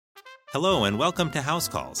Hello and welcome to House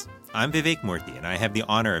Calls. I'm Vivek Murthy and I have the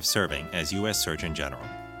honor of serving as U.S. Surgeon General.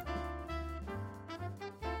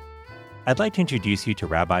 I'd like to introduce you to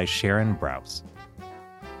Rabbi Sharon Brous.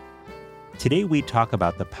 Today we talk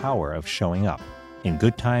about the power of showing up in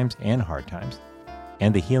good times and hard times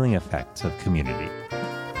and the healing effects of community.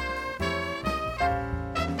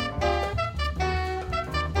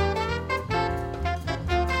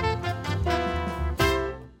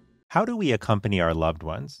 How do we accompany our loved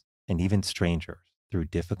ones and even strangers through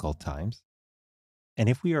difficult times? And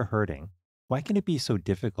if we are hurting, why can it be so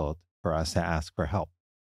difficult for us to ask for help?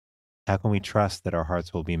 How can we trust that our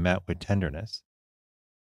hearts will be met with tenderness?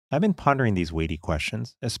 I've been pondering these weighty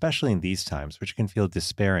questions, especially in these times, which can feel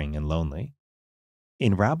despairing and lonely.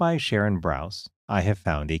 In Rabbi Sharon Brous, I have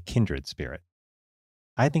found a kindred spirit.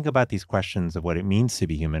 I think about these questions of what it means to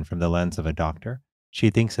be human from the lens of a doctor.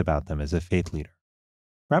 She thinks about them as a faith leader.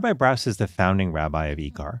 Rabbi Brous is the founding rabbi of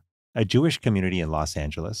Ikar, a Jewish community in Los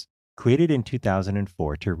Angeles, created in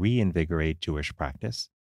 2004 to reinvigorate Jewish practice.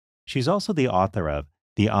 She's also the author of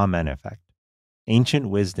The Amen Effect, Ancient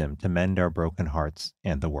Wisdom to Mend Our Broken Hearts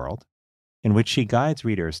and the World, in which she guides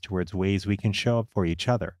readers towards ways we can show up for each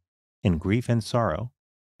other in grief and sorrow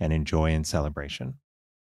and in joy and celebration.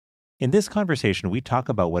 In this conversation, we talk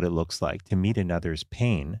about what it looks like to meet another's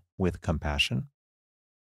pain with compassion.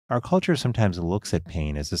 Our culture sometimes looks at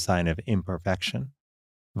pain as a sign of imperfection.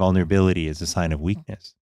 Vulnerability is a sign of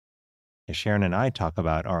weakness. As Sharon and I talk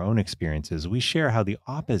about our own experiences, we share how the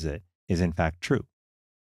opposite is in fact true.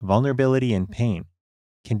 Vulnerability and pain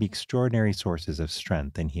can be extraordinary sources of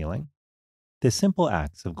strength and healing. The simple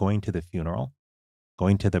acts of going to the funeral,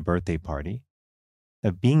 going to the birthday party,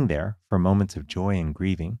 of being there for moments of joy and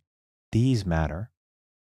grieving, these matter.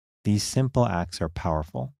 These simple acts are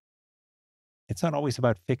powerful. It's not always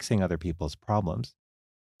about fixing other people's problems.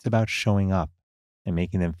 It's about showing up and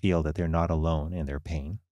making them feel that they're not alone in their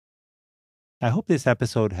pain. I hope this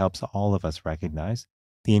episode helps all of us recognize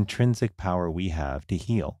the intrinsic power we have to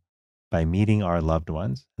heal by meeting our loved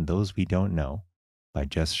ones and those we don't know by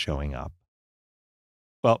just showing up.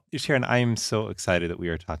 Well, Sharon, I am so excited that we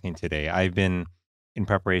are talking today. I've been, in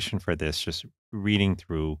preparation for this, just reading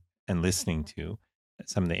through and listening to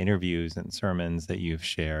some of the interviews and sermons that you've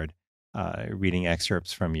shared, reading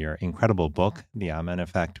excerpts from your incredible book, The Amen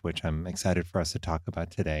Effect, which I'm excited for us to talk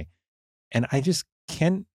about today. And I just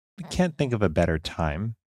can't think of a better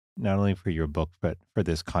time, not only for your book, but for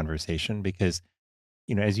this conversation, because,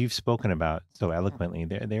 as you've spoken about so eloquently,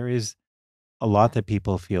 there is a lot that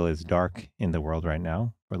people feel is dark in the world right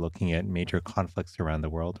now. We're looking at major conflicts around the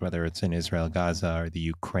world, whether it's in Israel, Gaza, or the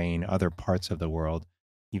Ukraine, other parts of the world,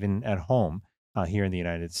 even at home. Here in the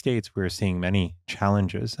United States, we're seeing many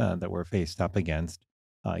challenges that we're faced up against.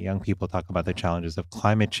 Young people talk about the challenges of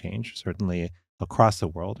climate change, certainly across the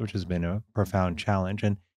world, which has been a profound challenge.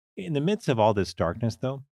 And in the midst of all this darkness,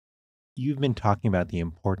 though, you've been talking about the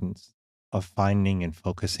importance of finding and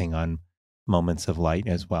focusing on moments of light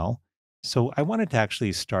as well. So I wanted to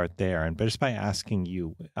actually start there, but just by asking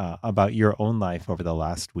you about your own life over the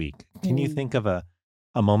last week. Can you think of a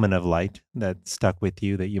moment of light that stuck with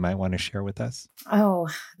you that you might want to share with us? Oh,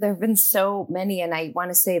 there have been so many. And I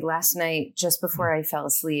want to say last night, just before I fell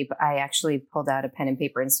asleep, I actually pulled out a pen and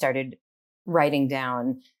paper and started writing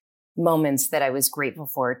down moments that I was grateful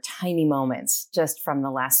for, tiny moments just from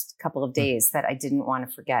the last couple of days that I didn't want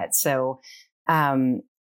to forget. So, we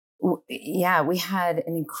had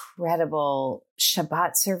an incredible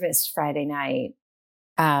Shabbat service Friday night.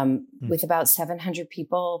 With about 700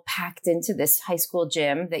 people packed into this high school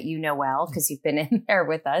gym that you know well because you've been in there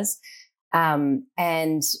with us, and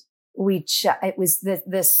it was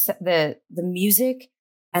the music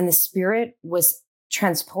and the spirit was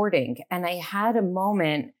transporting. And I had a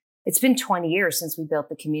moment. It's been 20 years since we built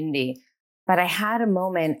the community, but I had a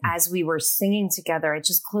moment as we were singing together. I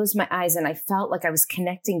just closed my eyes and I felt like I was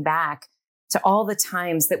connecting back to all the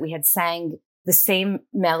times that we had sang the same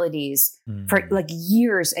melodies for like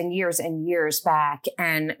years and years and years back.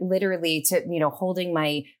 And literally holding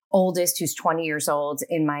my oldest, who's 20 years old,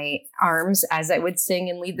 in my arms as I would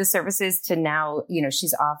sing and lead the services, to now,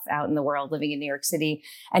 she's off out in the world living in New York City,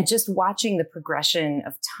 and just watching the progression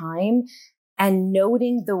of time and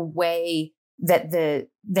noting the way that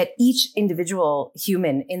each individual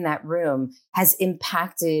human in that room has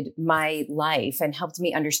impacted my life and helped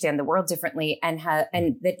me understand the world differently, and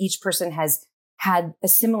that each person has had a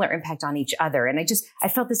similar impact on each other. And I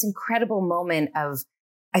felt this incredible moment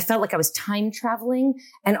I felt like I was time traveling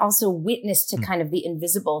and also witness to kind of the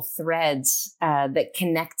invisible threads that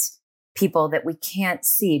connect people that we can't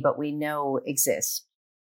see, but we know exist.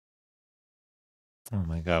 Oh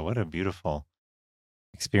my God, what a beautiful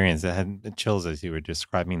experience. I had the chills as you were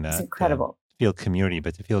describing It's that. To incredible. feel community,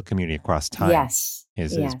 but to feel community across time Yes.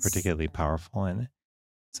 is Yes. particularly powerful. And it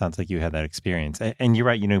sounds like you had that experience. And you're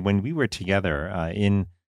right. When we were together in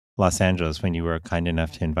Los Angeles, when you were kind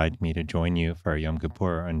enough to invite me to join you for Yom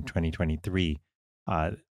Kippur in 2023,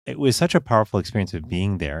 uh, it was such a powerful experience of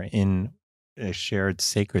being there in a shared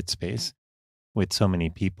sacred space with so many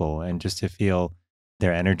people, and just to feel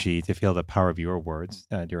their energy, to feel the power of your words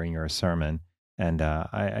during your sermon. And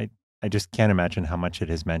I just can't imagine how much it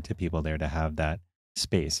has meant to people there to have that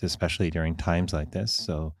space, especially during times like this.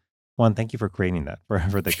 So, one, thank you for creating that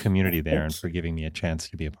for the community there and Thank for giving me a chance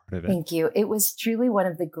to be a part of it. Thank you. It was truly one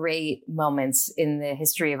of the great moments in the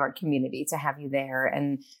history of our community to have you there.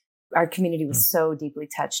 And our community Mm. was so deeply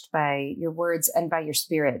touched by your words and by your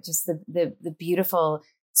spirit, just the beautiful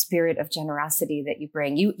spirit of generosity that you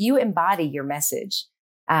bring. You embody your message,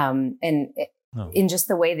 Oh, in just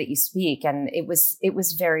the way that you speak. And it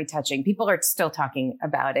was very touching. People are still talking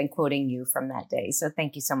about and quoting you from that day. So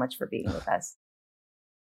thank you so much for being with us.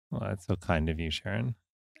 well, that's so kind of you, Sharon.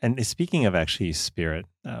 And speaking of actually spirit,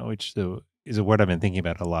 which is a word I've been thinking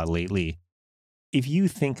about a lot lately, if you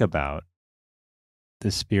think about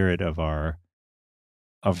the spirit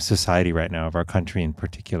of society right now, of our country in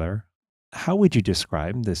particular, how would you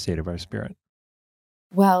describe the state of our spirit?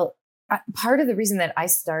 Well, part of the reason that I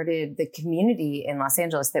started the community in Los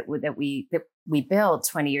Angeles that we built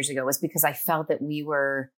 20 years ago was because I felt that we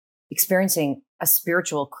were experiencing a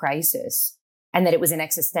spiritual crisis and that it was an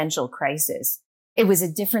existential crisis. It was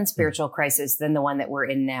a different Mm. spiritual crisis than the one that we're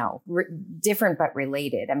in now. Different but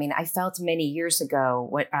related. I mean, I felt many years ago,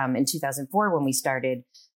 in 2004 when we started,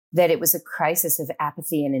 that it was a crisis of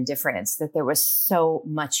apathy and indifference. That there was so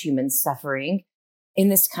much human suffering in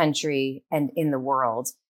this country and in the world,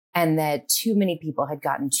 and that too many people had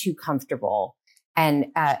gotten too comfortable. And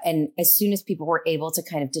as soon as people were able to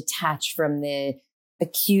kind of detach from the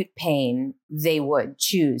acute pain, they would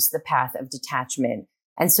choose the path of detachment.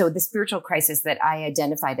 And so the spiritual crisis that I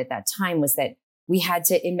identified at that time was that we had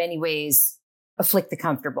to, in many ways, afflict the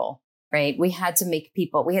comfortable, right? We had to wake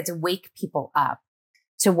people up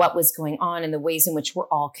to what was going on and the ways in which we're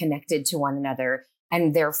all connected to one another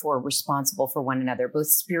and therefore responsible for one another, both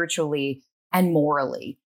spiritually and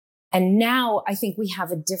morally. And now I think we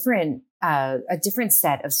have a different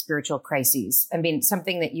set of spiritual crises. I mean,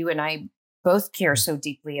 something that you and I both care so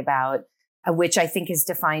deeply about, which I think is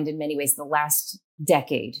defined in many ways the last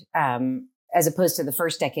decade, as opposed to the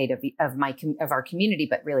first decade of our community,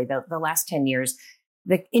 but really the last 10 years,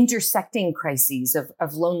 the intersecting crises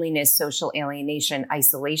of loneliness, social alienation,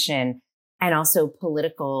 isolation, and also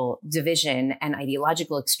political division and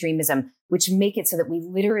ideological extremism, which make it so that we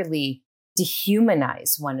literally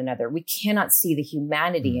dehumanize one another. We cannot see the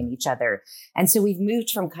humanity in Mm. each other. And so we've moved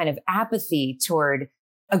from kind of apathy toward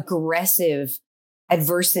aggressive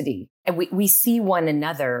adversity. And we see one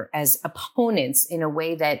another as opponents in a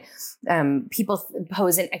way that people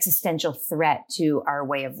pose an existential threat to our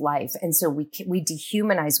way of life. And so we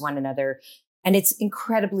dehumanize one another, and it's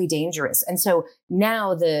incredibly dangerous. And so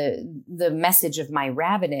now the message of my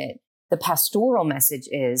rabbinate, the pastoral message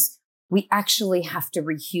is we actually have to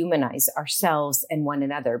rehumanize ourselves and one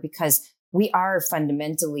another, because we are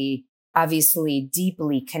fundamentally, obviously,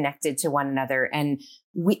 deeply connected to one another. And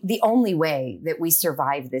the only way that we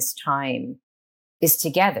survive this time is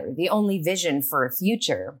together. The only vision for a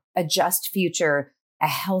future, a just future, a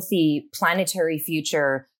healthy planetary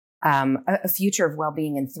future, a future of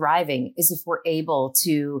well-being and thriving, is if we're able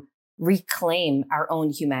to reclaim our own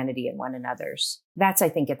humanity and one another's. That's, I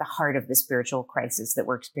think, at the heart of the spiritual crisis that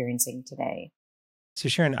we're experiencing today. So,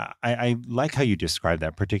 Sharon, I like how you describe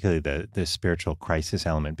that, particularly the spiritual crisis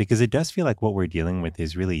element, because it does feel like what we're dealing with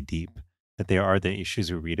is really deep. That there are the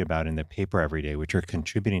issues we read about in the paper every day, which are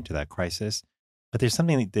contributing to that crisis. But there's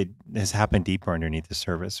something that has happened deeper underneath the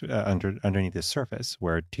surface, underneath the surface,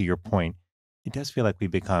 where, to your point, it does feel like we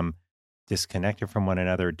become disconnected from one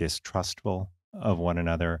another, distrustful of one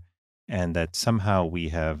another, and that somehow we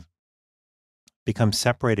have become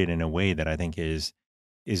separated in a way that I think is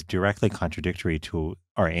directly contradictory to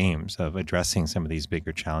our aims of addressing some of these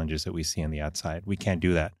bigger challenges that we see on the outside. We can't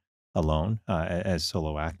do that alone as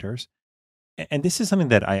solo actors. And this is something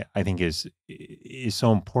that I think is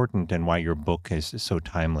so important, and why your book is so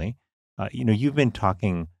timely. You've been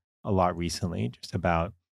talking a lot recently just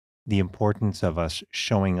about the importance of us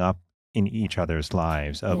showing up in each other's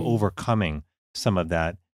lives, of Mm. overcoming some of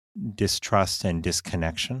that distrust and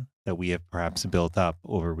disconnection that we have perhaps built up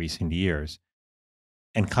over recent years,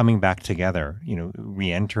 and coming back together,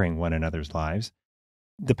 re-entering one another's lives.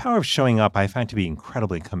 The power of showing up I find to be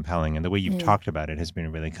incredibly compelling, and the way you've Mm. talked about it has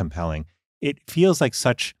been really compelling. it feels like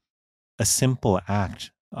such a simple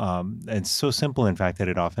act. And so simple, in fact, that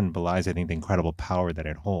it often belies, I think, the incredible power that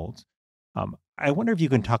it holds. I wonder if you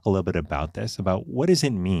can talk a little bit about this, about what does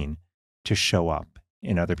it mean to show up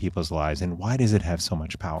in other people's lives, and why does it have so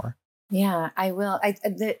much power? Yeah, I will.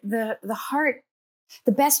 The heart,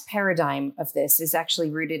 the best paradigm of this is actually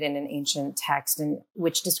rooted in an ancient text, and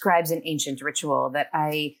which describes an ancient ritual that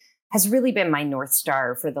I has really been my North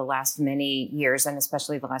Star for the last many years, and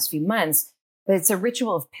especially the last few months. But it's a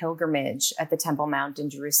ritual of pilgrimage at the Temple Mount in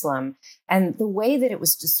Jerusalem. And the way that it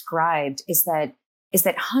was described is that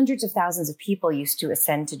hundreds of thousands of people used to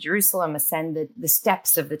ascend to Jerusalem, ascend the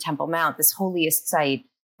steps of the Temple Mount, this holiest site,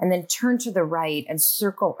 and then turn to the right and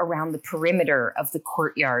circle around the perimeter of the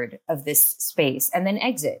courtyard of this space and then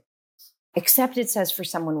exit. Except it says for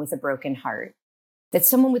someone with a broken heart, that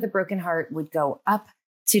someone with a broken heart would go up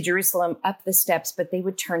to Jerusalem, up the steps, but they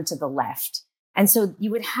would turn to the left. And so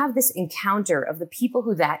you would have this encounter of the people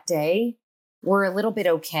who that day were a little bit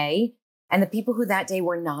okay and the people who that day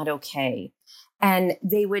were not okay. And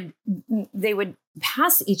they would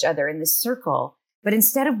pass each other in this circle, but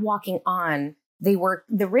instead of walking on,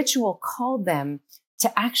 the ritual called them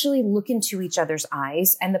to actually look into each other's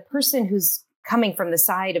eyes. And the person who's coming from the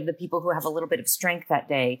side of the people who have a little bit of strength that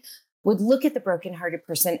day would look at the brokenhearted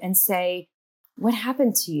person and say, "What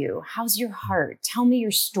happened to you? How's your heart? Tell me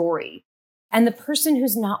your story." And the person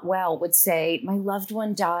who's not well would say, "My loved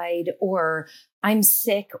one died," or "I'm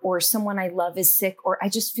sick," or "Someone I love is sick," or "I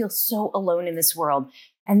just feel so alone in this world."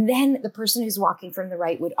 And then the person who's walking from the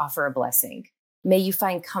right would offer a blessing. "May you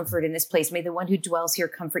find comfort in this place. May the one who dwells here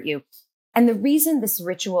comfort you." And the reason this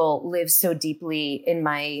ritual lives so deeply in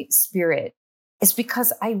my spirit is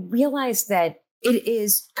because I realized that it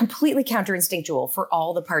is completely counterinstinctual for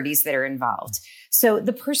all the parties that are involved. So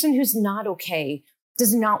the person who's not okay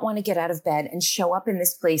does not want to get out of bed and show up in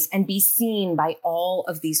this place and be seen by all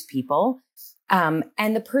of these people.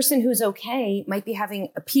 And the person who's okay might be having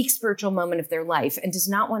a peak spiritual moment of their life and does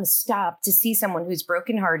not want to stop to see someone who's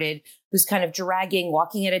brokenhearted, who's kind of dragging,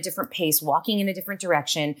 walking at a different pace, walking in a different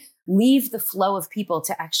direction, leave the flow of people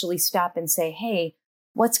to actually stop and say, "Hey,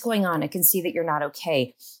 what's going on? I can see that you're not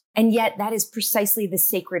okay." And yet that is precisely the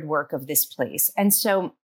sacred work of this place. And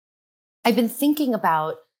so I've been thinking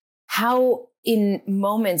about how in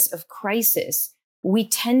moments of crisis, we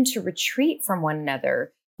tend to retreat from one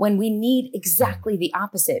another when we need exactly the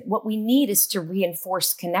opposite. What we need is to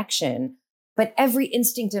reinforce connection, but every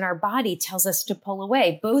instinct in our body tells us to pull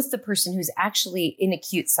away, both the person who's actually in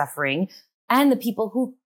acute suffering and the people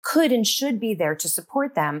who could and should be there to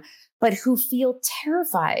support them, but who feel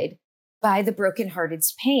terrified by the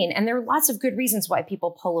brokenhearted's pain. And there are lots of good reasons why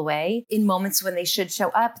people pull away in moments when they should show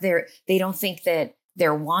up. They don't think that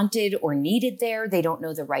they're wanted or needed there. They don't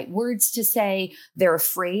know the right words to say. They're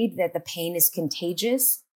afraid that the pain is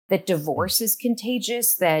contagious, that divorce is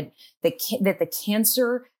contagious, that the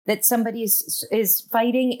cancer that somebody is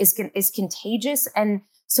fighting is contagious. And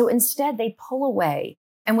so instead they pull away.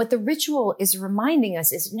 And what the ritual is reminding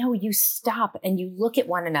us is, no, you stop and you look at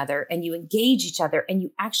one another and you engage each other and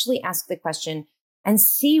you actually ask the question and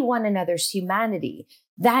see one another's humanity.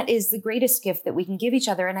 That is the greatest gift that we can give each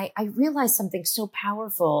other. And I realized something so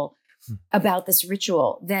powerful about this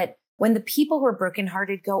ritual, that when the people who are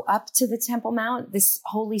brokenhearted go up to the Temple Mount, this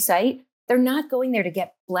holy site, they're not going there to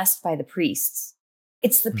get blessed by the priests.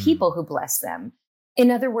 It's the people who bless them.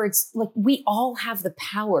 In other words, like, we all have the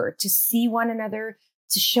power to see one another,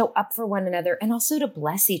 to show up for one another, and also to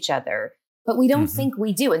bless each other. But we don't think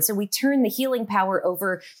we do. And so we turn the healing power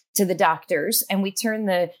over to the doctors, and we turn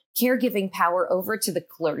the caregiving power over to the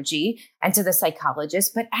clergy and to the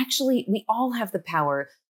psychologists. But actually, we all have the power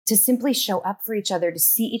to simply show up for each other, to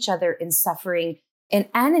see each other in suffering and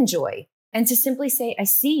in joy, and to simply say, "I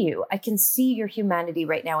see you. I can see your humanity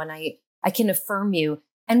right now, and I can affirm you."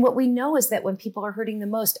 And what we know is that when people are hurting the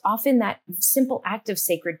most, often that simple act of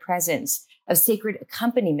sacred presence, of sacred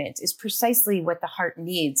accompaniment, is precisely what the heart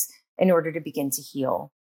needs in order to begin to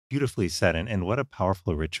heal. Beautifully said. And what a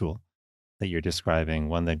powerful ritual that you're describing,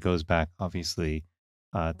 one that goes back, obviously,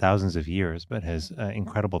 thousands of years, but has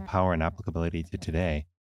incredible power and applicability to today.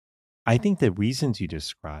 I think the reasons you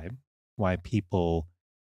describe why people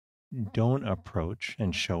don't approach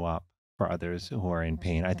and show up for others who are in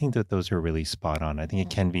pain, I think that those are really spot on. I think it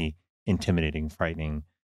can be intimidating, frightening,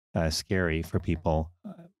 scary for people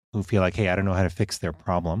who feel like, hey, I don't know how to fix their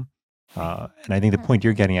problem. And I think the point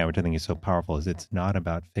you're getting at, which I think is so powerful, is it's not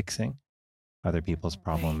about fixing other people's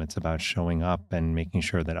problem. It's about showing up and making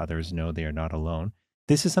sure that others know they are not alone.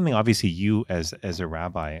 This is something, obviously, you as a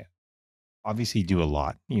rabbi obviously do a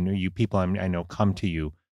lot. You know, you people I know come to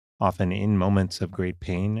you often in moments of great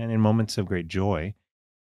pain and in moments of great joy.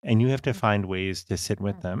 And you have to find ways to sit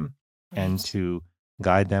with them and Right. to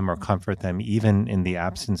guide them or comfort them, even in the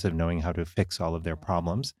absence of knowing how to fix all of their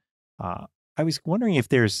problems. Uh, I was wondering if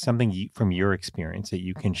there's something from your experience that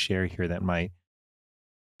you can share here that might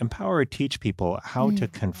empower or teach people how to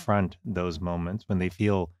Mm. confront those moments when they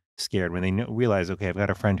feel scared, when they realize, okay, I've got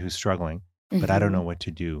a friend who's struggling, but I don't Hmm. know what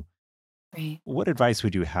to do. Right. What advice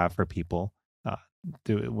would you have for people uh,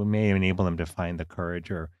 to may enable them to find the courage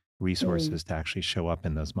or Mm. resources to actually show up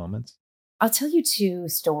in those moments? I'll tell you two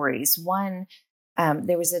stories. One,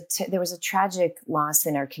 there was a tragic loss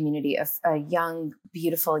in our community. Of a young,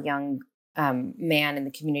 beautiful young man in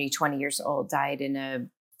the community, 20 years old, died in a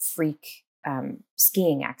freak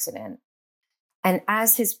skiing accident. And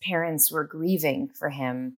as his parents were grieving for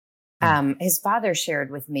him, Mm, his father shared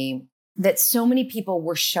with me that so many people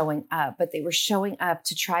were showing up, but they were showing up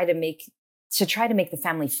to try to make the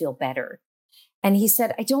family feel better. And he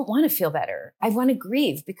said, I don't want to feel better. I want to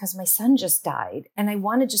grieve because my son just died. And I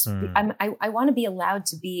want to just be, mm, I want to be allowed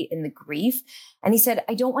to be in the grief. And he said,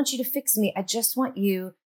 I don't want you to fix me. I just want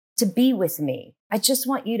you to be with me. I just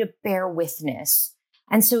want you to bear witness.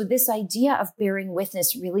 And so this idea of bearing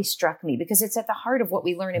witness really struck me because it's at the heart of what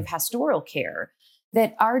we learn in mm, pastoral care,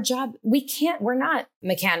 that our job, we're not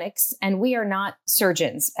mechanics and we are not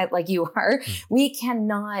surgeons like you are. mm. We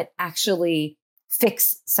cannot actually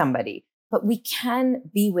fix somebody, but we can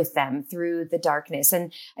be with them through the darkness.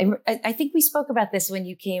 And I think we spoke about this when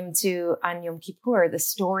you came to on Yom Kippur, the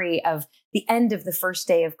story of the end of the first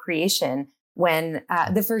day of creation, when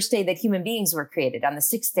the first day that human beings were created, on the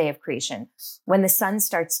sixth day of creation, when the sun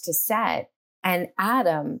starts to set, and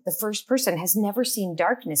Adam, the first person, has never seen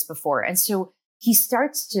darkness before. And so he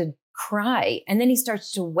starts to cry, and then he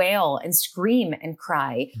starts to wail and scream and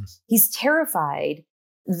cry. Mm. He's terrified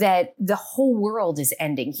that the whole world is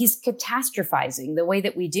ending. He's catastrophizing the way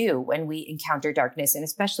that we do when we encounter darkness, and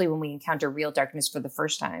especially when we encounter real darkness for the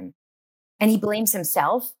first time. And he blames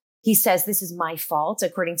himself. He says, this is my fault,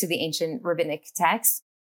 according to the ancient rabbinic text.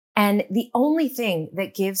 And the only thing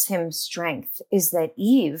that gives him strength is that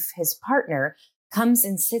Eve, his partner, comes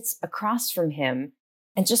and sits across from him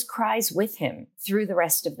and just cries with him through the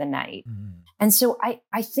rest of the night. Mm. And so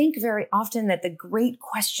I think very often that the great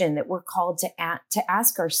question that we're called to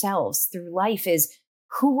ask ourselves through life is,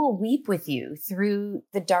 who will weep with you through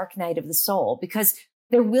the dark night of the soul? Because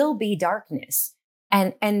there will be darkness.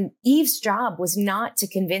 And Eve's job was not to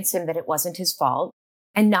convince him that it wasn't his fault,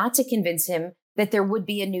 and not to convince him that there would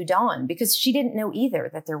be a new dawn, because she didn't know either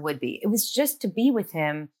that there would be. It was just to be with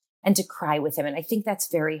him and to cry with him. And I think that's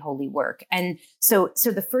very holy work. And so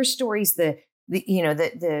the first story is the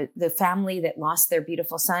family that lost their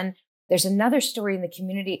beautiful son. There's another story in the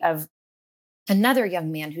community of another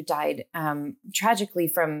young man who died tragically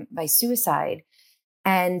by suicide.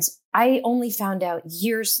 And I only found out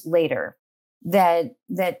years later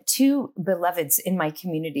that two beloveds in my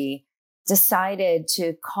community decided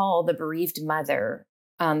to call the bereaved mother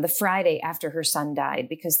the Friday after her son died,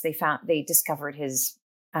 because they discovered his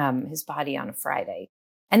body on a Friday.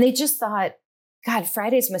 And they just thought, God,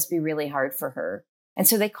 Fridays must be really hard for her. And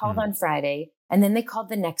so they called Mm. on Friday, and then they called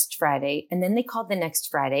the next Friday, and then they called the next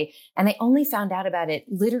Friday. And I only found out about it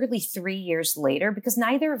literally 3 years later, because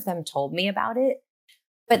neither of them told me about it.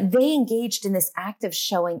 But they engaged in this act of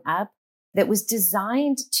showing up that was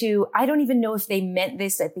designed to, I don't even know if they meant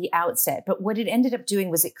this at the outset, but what it ended up doing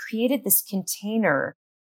was it created this container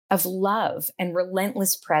of love and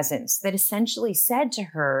relentless presence that essentially said to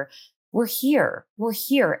her, we're here,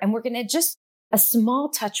 and we're going to just a small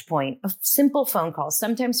touch point, a simple phone call,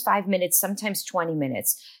 sometimes 5 minutes, sometimes 20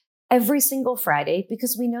 minutes, every single Friday,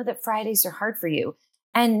 because we know that Fridays are hard for you.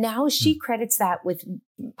 And now she Mm. credits that with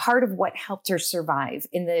part of what helped her survive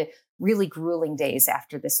in the really grueling days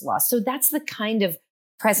after this loss. So that's the kind of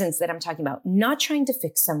presence that I'm talking about, not trying to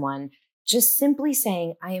fix someone, just simply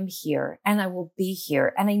saying, I am here and I will be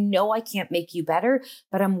here. And I know I can't make you better,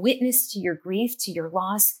 but I'm witness to your grief, to your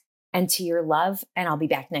loss, and to your love. And I'll be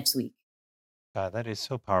back next week. That is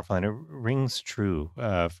so powerful. And it rings true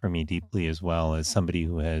for me deeply as well, as somebody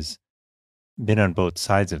who has been on both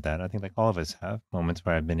sides of that. I think, like all of us have, moments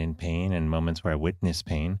where I've been in pain and moments where I witnessed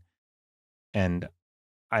pain. And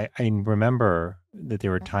I remember that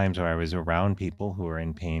there were times where I was around people who were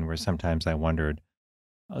in pain where sometimes I wondered,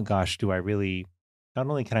 oh gosh, do I really, not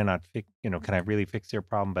only can I not fix, can I really fix their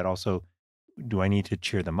problem, but also do I need to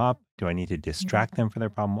cheer them up? Do I need to Mhm. distract them from their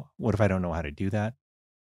problem? What if I don't know how to do that?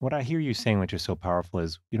 What I hear you saying, which is so powerful,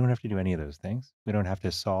 is we don't have to do any of those things. We don't have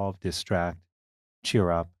to solve, distract, cheer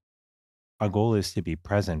up. Our goal is to be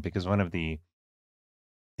present, because one of the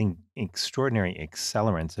think, extraordinary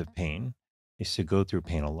accelerants of pain is to go through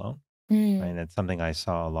pain alone. Right? Mm, And it's something I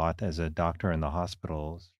saw a lot as a doctor in the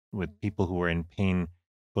hospitals with people who were in pain,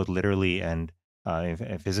 both literally and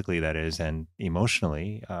physically, that is, and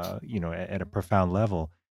emotionally, at a profound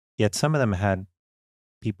level. Yet some of them had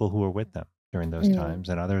people who were with them during those mm, times,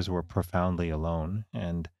 and others were profoundly alone.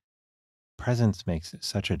 And presence makes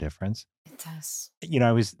such a difference. it does.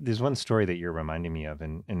 There's one story that you're reminding me of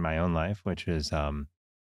in my own life, which is,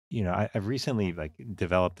 I've recently like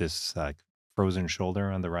developed this like frozen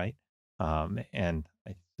shoulder on the right. And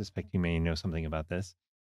I suspect you may know something about this,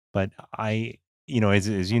 but I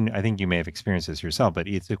think you may have experienced this yourself, but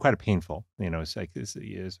it's quite a painful, it's like this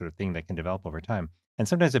sort of thing that can develop over time. And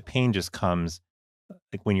sometimes the pain just comes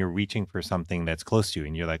like when you're reaching for something that's close to you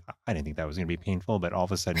and you're like, I didn't think that was going to be painful, but all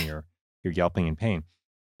of a sudden you're yelping in pain.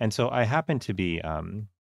 And so I happened to be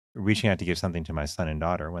reaching out to give something to my son and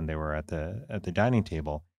daughter when they were at the dining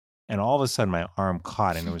table, and all of a sudden my arm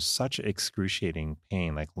caught, and it was such excruciating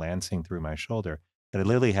pain, like lancing through my shoulder, that I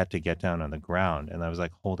literally had to get down on the ground, and I was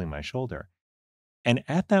like holding my shoulder. And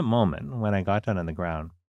at that moment, when I got down on the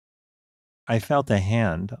ground, I felt a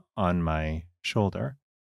hand on my shoulder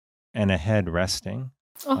and a head resting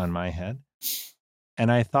Oh, on my head.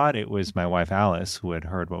 And I thought it was my wife, Alice, who had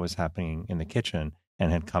heard what was happening in the kitchen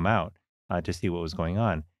and had come out to see what was going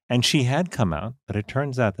on. And she had come out, but it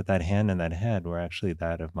turns out that that hand and that head were actually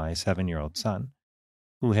that of my 7-year-old son,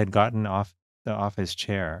 who had gotten off his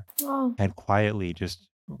chair, oh, had quietly just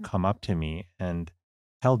come up to me and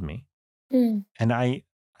held me. mm, And I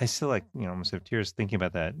still like, almost have tears thinking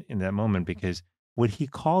about that in that moment, because what he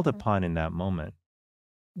called upon in that moment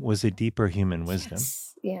was a deeper human wisdom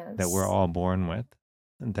yes, that we're yes. all born with,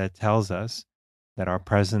 that tells us that our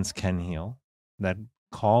presence can heal, that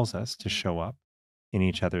calls us to show up in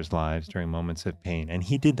each other's lives during moments of pain. And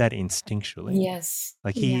he did that instinctually. Yes.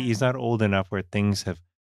 Like Yeah. he's not old enough where things have,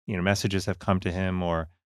 messages have come to him, or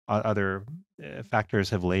other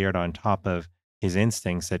factors have layered on top of his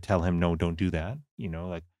instincts that tell him, no, don't do that.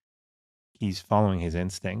 Like he's following his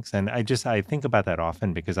instincts. And I think about that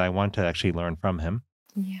often because I want to actually learn from him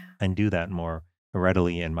Yeah. and do that more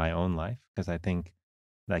readily in my own life, because I think,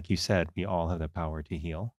 like you said, we all have the power to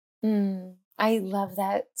heal. I love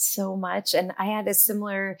that so much. And I had a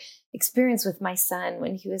similar experience with my son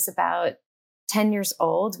when he was about 10 years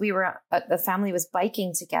old. The family was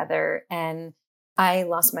biking together, and I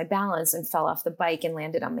lost my balance and fell off the bike and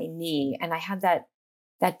landed on my knee. And I had that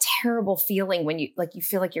terrible feeling when you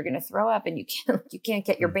feel like you're going to throw up and you can't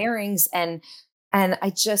get your Mm. bearings. And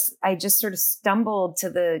I just sort of stumbled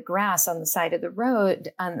to the grass on the side of the road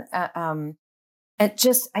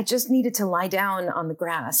I just needed to lie down on the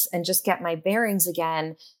grass and just get my bearings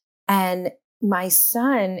again. And my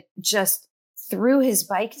son just threw his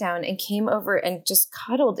bike down and came over and just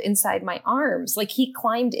cuddled inside my arms. Like he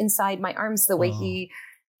climbed inside my arms Oh,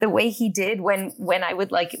 the way he did when I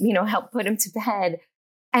would help put him to bed.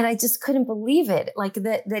 And I just couldn't believe it. Like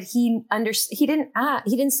that he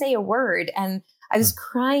didn't say a word. And I was mm,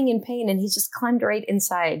 crying in pain, and he just climbed right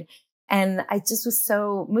inside. And I just was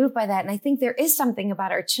so moved by that. And I think there is something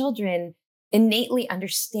about our children innately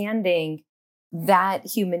understanding that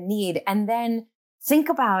human need. And then think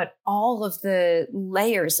about all of the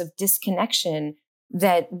layers of disconnection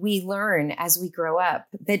that we learn as we grow up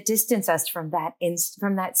that distance us from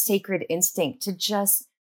from that sacred instinct to just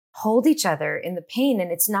hold each other in the pain.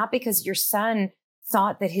 And it's not because your son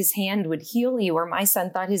thought that his hand would heal you, or my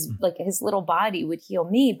son thought mm, his little body would heal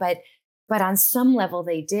me, but on some level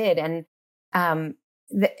they did. And um,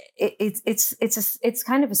 it's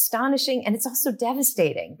kind of astonishing, and it's also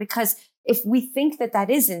devastating, because if we think that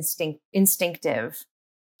is instinctive,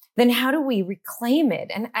 then how do we reclaim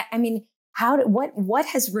it? And I mean, what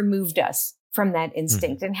has removed us from that mhm.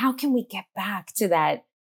 instinct, and how can we get back to that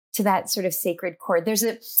sort of sacred chord? There's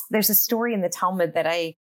a story in the Talmud that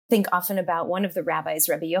I think often about. One of the rabbis,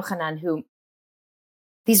 Rabbi Yochanan, who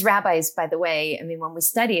these rabbis, by the way, I mean, when we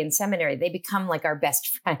study in seminary, they become like our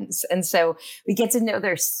best friends. And so we get to know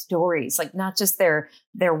their stories, like not just their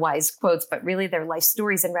wise quotes, but really their life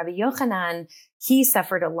stories. And Rabbi Yochanan, he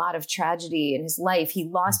suffered a lot of tragedy in his life. He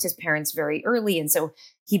lost his parents very early. And so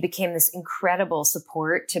he became this incredible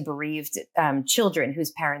support to bereaved children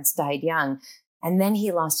whose parents died young. And then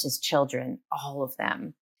he lost his children, all of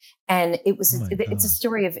them. And Oh my it's a God.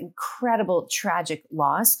 story of incredible tragic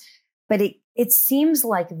loss. But it seems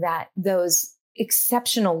like that those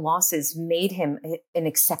exceptional losses made him an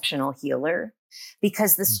exceptional healer,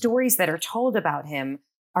 because the Mm. stories that are told about him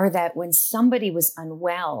are that when somebody was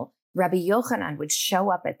unwell, Rabbi Yochanan would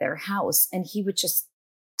show up at their house and he would just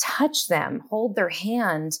touch them, hold their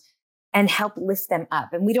hand, and help lift them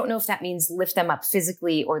up. And we don't know if that means lift them up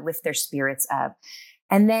physically or lift their spirits up.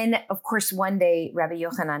 And then, of course, one day, Rabbi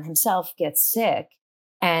Yochanan himself gets sick.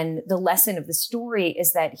 And the lesson of the story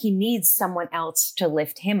is that he needs someone else to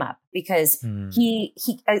lift him up, because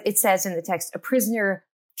it says in the text, a prisoner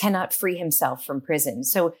cannot free himself from prison.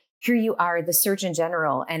 So here you are, the Surgeon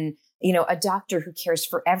General, and, a doctor who cares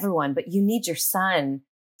for everyone, but you need your son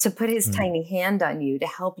to put his tiny hand on you to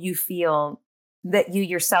help you feel that you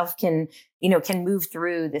yourself can move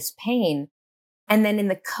through this pain. And then in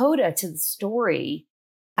the coda to the story,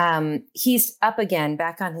 he's up again,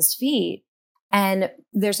 back on his feet. And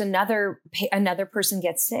there's another person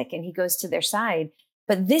gets sick and he goes to their side.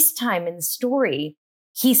 But this time in the story,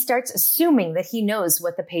 he starts assuming that he knows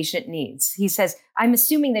what the patient needs. He says, I'm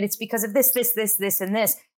assuming that it's because of this, and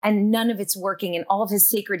this, and none of it's working. And all of his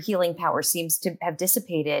sacred healing power seems to have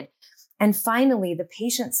dissipated. And finally, the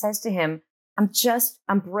patient says to him,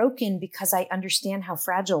 I'm broken because I understand how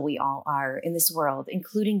fragile we all are in this world,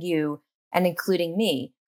 including you and including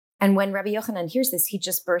me. And when Rabbi Yochanan hears this, he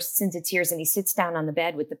just bursts into tears and he sits down on the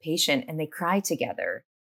bed with the patient and they cry together.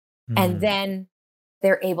 And then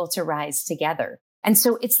they're able to rise together. And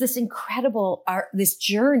so it's this incredible this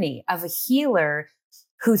journey of a healer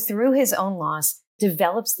who, through his own loss,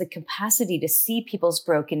 develops the capacity to see people's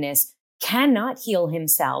brokenness, cannot heal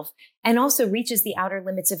himself, and also reaches the outer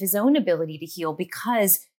limits of his own ability to heal,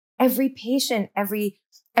 because every patient, every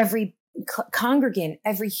congregant,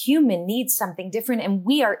 every human needs something different. And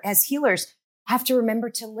we are, as healers, have to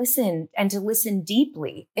remember to listen, and to listen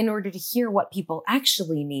deeply in order to hear what people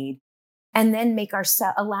actually need, and then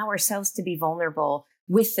allow ourselves to be vulnerable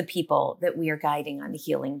with the people that we are guiding on the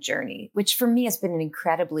healing journey, which for me has been an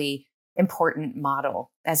incredibly important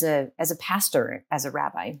model as a pastor, as a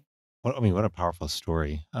rabbi. What a powerful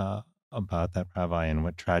story about that rabbi and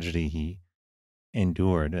what tragedy he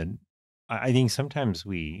endured. And I think sometimes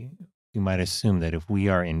we might assume that if we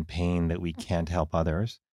are in pain, that we can't help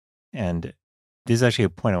others. And this is actually a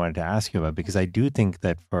point I wanted to ask you about, because I do think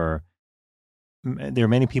that there are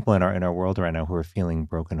many people in our world right now who are feeling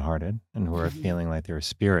brokenhearted, and who are feeling like their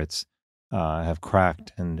spirits have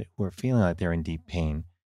cracked, and who are feeling like they're in deep pain.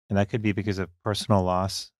 And that could be because of personal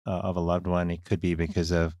loss of a loved one. It could be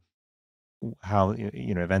because of how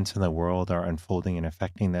events in the world are unfolding and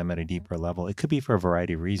affecting them at a deeper level. It could be for a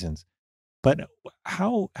variety of reasons. But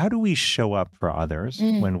how do we show up for others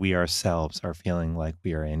when we ourselves are feeling like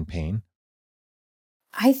we are in pain?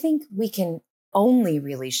 I think we can only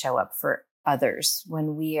really show up for others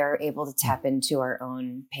when we are able to tap into our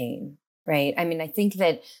own pain, right? I mean, I think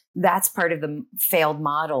that that's part of the failed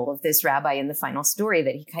model of this rabbi in the final story,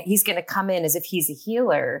 that he's going to come in as if he's a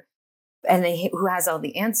healer and who has all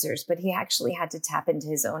the answers, but he actually had to tap into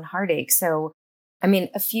his own heartache. So, I mean,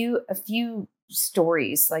 a few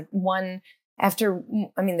stories, like one there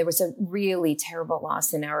was a really terrible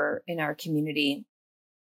loss in our community.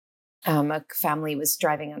 A family was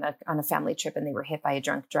driving on a family trip and they were hit by a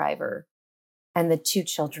drunk driver, and the 2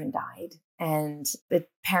 children died. And the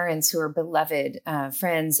parents, who are beloved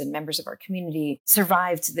friends and members of our community,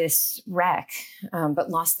 survived this wreck,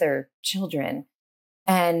 but lost their children.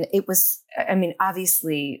 And it was,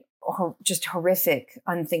 obviously just horrific,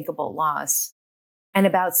 unthinkable loss. And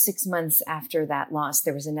about 6 months after that loss,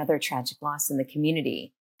 there was another tragic loss in the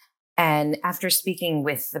community. And after speaking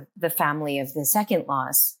with the family of the second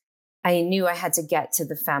loss, I knew I had to get to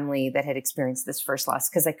the family that had experienced this first loss,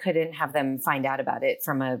 because I couldn't have them find out about it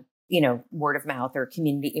from a, word of mouth or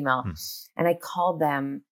community email. And I called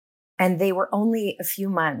them, and they were only a few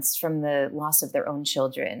months from the loss of their own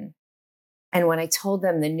children. And when I told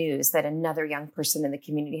them the news that another young person in the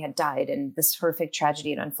community had died and this horrific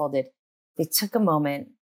tragedy had unfolded, they took a moment,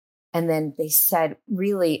 and then they said,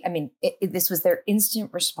 really, this was their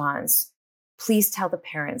instant response. Please tell the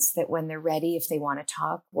parents that when they're ready, if they want to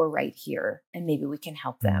talk, we're right here and maybe we can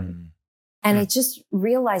help them. And I just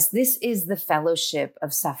realized this is the fellowship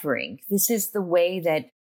of suffering. This is the way that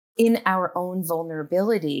in our own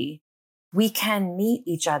vulnerability, we can meet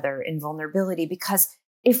each other in vulnerability, because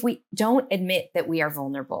if we don't admit that we are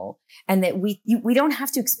vulnerable, and that we don't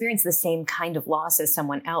have to experience the same kind of loss as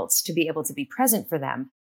someone else to be able to be present for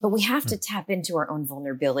them, but we have to tap into our own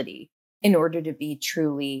vulnerability in order to be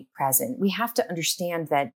truly present. We have to understand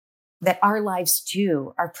that our lives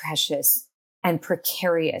too are precious and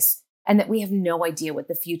precarious, and that we have no idea what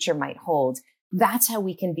the future might hold. That's how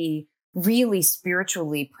we can be really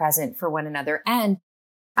spiritually present for one another. And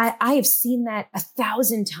I have seen that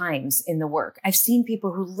 1,000 times in the work. I've seen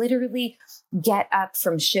people who literally get up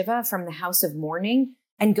from Shiva, from the house of mourning,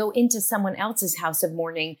 and go into someone else's house of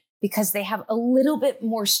mourning because they have a little bit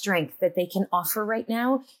more strength that they can offer right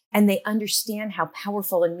now. And they understand how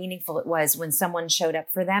powerful and meaningful it was when someone showed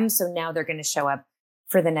up for them. So now they're going to show up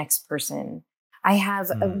for the next person. I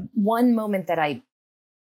have one moment that I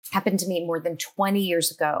happened to me more than 20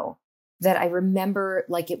 years ago that I remember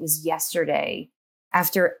like it was yesterday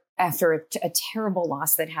after a terrible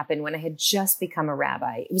loss that happened when I had just become a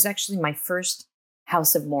rabbi. It was actually my first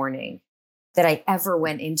house of mourning that I ever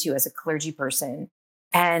went into as a clergy person.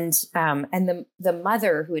 And the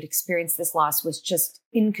mother who had experienced this loss was just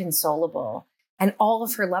inconsolable. And all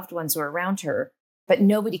of her loved ones were around her, but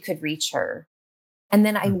nobody could reach her. And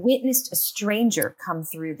then I witnessed a stranger come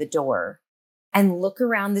through the door and look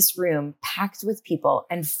around this room packed with people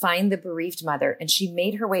and find the bereaved mother. And she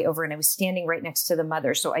made her way over, and I was standing right next to the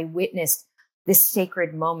mother. So I witnessed this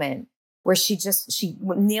sacred moment where she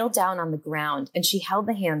kneeled down on the ground and she held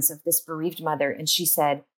the hands of this bereaved mother. And she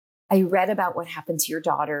said, I read about what happened to your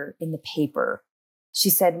daughter in the paper. She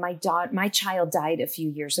said, my child died a few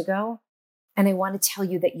years ago, and I want to tell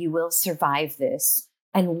you that you will survive this.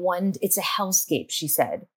 And it's a hellscape, she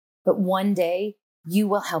said, but one day you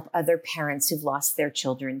will help other parents who've lost their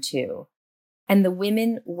children too. And the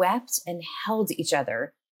women wept and held each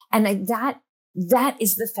other. And that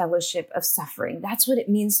is the fellowship of suffering. That's what it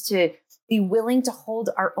means to be willing to hold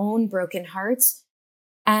our own broken hearts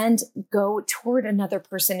and go toward another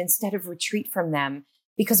person instead of retreat from them,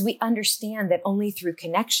 because we understand that only through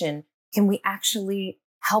connection can we actually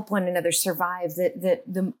help one another survive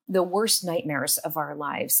the worst nightmares of our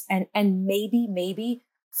lives, and maybe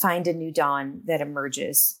find a new dawn that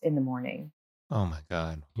emerges in the morning. Oh my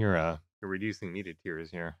God, you're reducing me to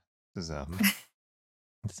tears here. This is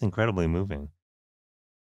it's incredibly moving.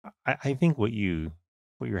 I think what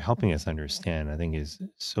you're helping us understand, I think, is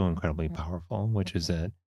so incredibly powerful, which is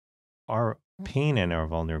that our pain and our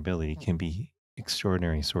vulnerability can be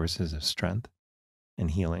extraordinary sources of strength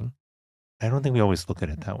and healing. I don't think we always look at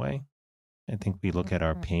it that way. I think we look at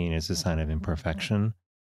our pain as a sign of imperfection.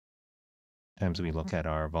 Sometimes we look at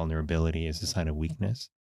our vulnerability as a sign of weakness.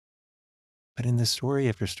 But in the story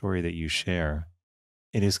after story that you share,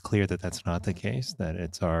 it is clear that that's not the case, that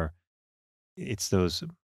it's those,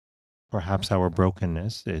 perhaps our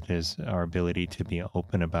brokenness, it is our ability to be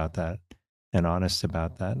open about that and honest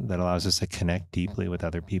about that allows us to connect deeply with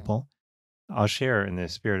other people. I'll share in the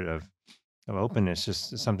spirit of openness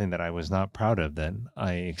just something that I was not proud of that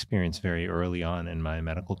I experienced very early on in my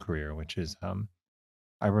medical career, which is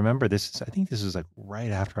I remember I think this was like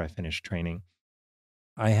right after I finished training.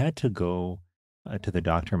 I had to go to the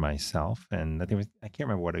doctor myself, and I can't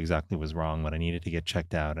remember what exactly was wrong, but I needed to get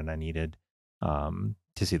checked out and I needed to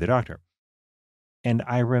see the doctor. And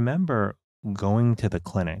I remember going to the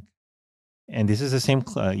clinic, and this is the same,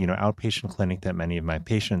 outpatient clinic that many of my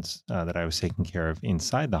patients that I was taking care of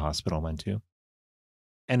inside the hospital went to.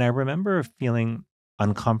 And I remember feeling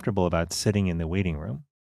uncomfortable about sitting in the waiting room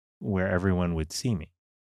where everyone would see me.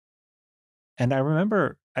 And I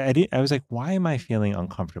remember I was like, why am I feeling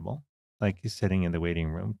uncomfortable, like sitting in the waiting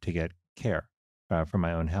room to get care for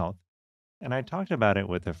my own health? And I talked about it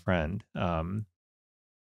with a friend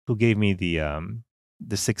who gave me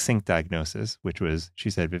the succinct diagnosis, which was, she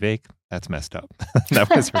said, Vivek, that's messed up. That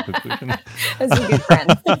was her conclusion. That's a good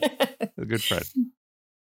friend. A good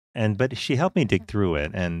friend. But she helped me dig through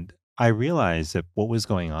it. And I realized that what was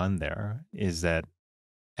going on there is that,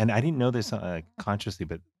 and I didn't know this consciously,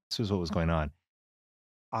 but this was what was going on.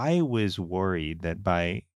 I was worried that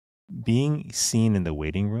by being seen in the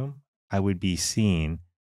waiting room, I would be seen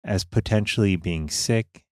as potentially being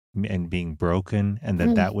sick and being broken, and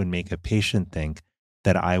that would make a patient think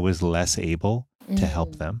that I was less able to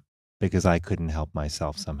help them because I couldn't help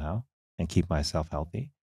myself somehow and keep myself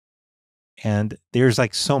healthy. And there's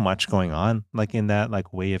like so much going on like in that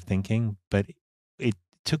like way of thinking, but it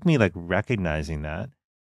took me like recognizing that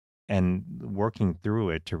and working through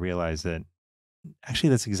it to realize that actually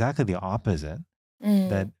that's exactly the opposite,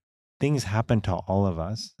 that things happen to all of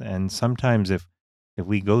us. And sometimes if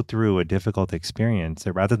we go through a difficult experience,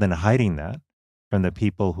 that rather than hiding that from the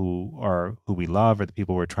people who we love or the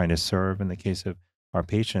people we're trying to serve, in the case of our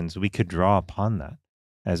patients, we could draw upon that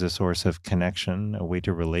as a source of connection, a way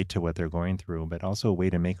to relate to what they're going through, but also a way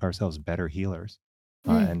to make ourselves better healers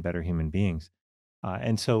and better human beings.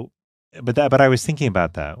 But I was thinking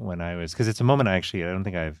about that because it's a moment I don't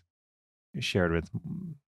think I've shared with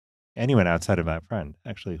anyone outside of that friend,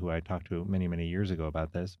 actually, who I talked to many, many years ago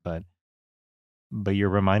about this. But you're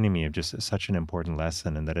reminding me of just such an important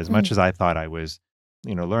lesson, and that as much as I thought I was,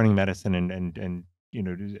 learning medicine and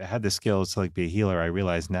had the skills to like be a healer, I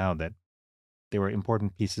realize now that there were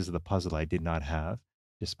important pieces of the puzzle I did not have.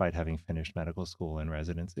 despite having finished medical school and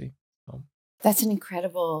residency. So, That's an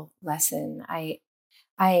incredible lesson. I,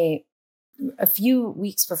 a few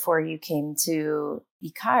weeks before you came to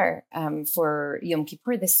Ikar for Yom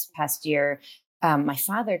Kippur this past year, my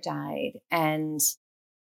father died, and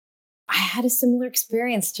I had a similar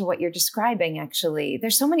experience to what you're describing. Actually,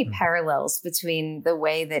 there's so many mm, parallels between the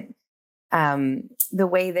way that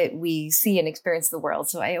we see and experience the world.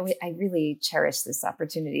 So I really cherish this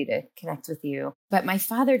opportunity to connect with you. But my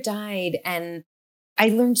father died, and I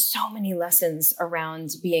learned so many lessons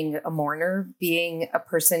around being a mourner, being a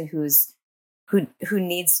person who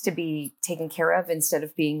needs to be taken care of instead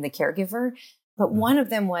of being the caregiver. But mm, one of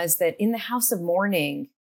them was that in the house of mourning,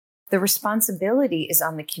 the responsibility is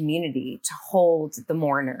on the community to hold the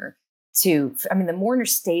mourner. The mourner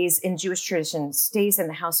stays in Jewish tradition, stays in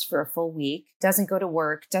the house for a full week, doesn't go to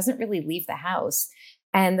work, doesn't really leave the house.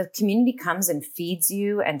 And the community comes and feeds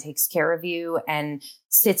you and takes care of you and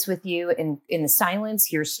sits with you in the silence,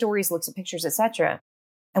 hears stories, looks at pictures, etc.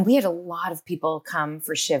 And we had a lot of people come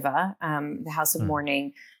for Shiva, the house of mm.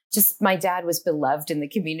 mourning. Just my dad was beloved in the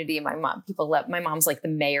community. My mom's like the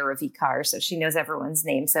mayor of Ikar, so she knows everyone's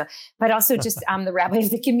name. So, but also just I'm the rabbi of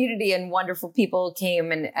the community, and wonderful people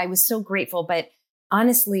came, and I was so grateful. But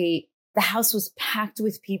honestly, the house was packed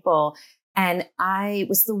with people, and I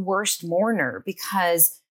was the worst mourner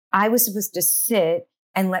because I was supposed to sit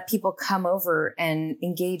and let people come over and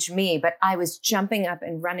engage me, but I was jumping up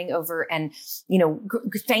and running over and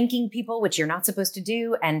thanking people, which you're not supposed to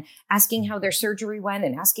do, and asking how their surgery went,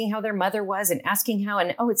 and asking how their mother was, and asking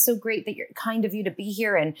oh, it's so great that you're kind of you to be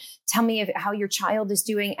here, and tell me how your child is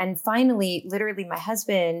doing. And finally, literally, my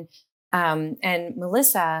husband and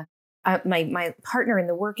Melissa, my partner in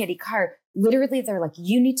the work at Ikar, literally, they're like,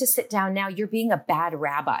 "You need to sit down now. You're being a bad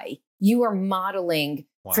rabbi. You are modeling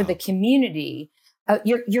for the Wow. community."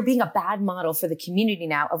 You're being a bad model for the community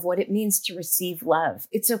now of what it means to receive love.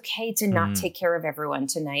 It's okay to not Mm, take care of everyone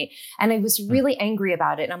tonight. And I was mm, really angry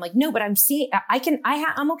about it. And I'm like, no, but I'm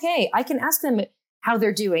I'm okay. I can ask them how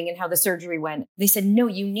they're doing and how the surgery went. They said, no,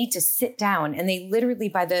 you need to sit down. And they literally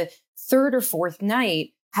by the third or fourth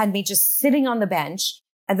night had me just sitting on the bench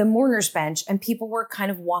at the mourner's bench, and people were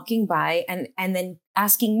kind of walking by and then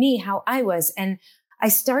asking me how I was. And I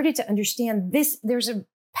started to understand this. There's a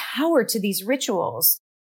power to these rituals.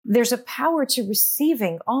 There's a power to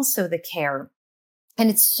receiving also the care. And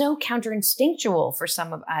it's so counterinstinctual for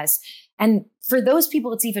some of us. And for those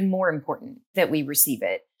people, it's even more important that we receive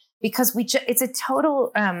it because it's a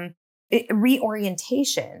total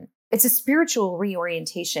reorientation. It's a spiritual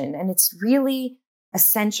reorientation, and it's really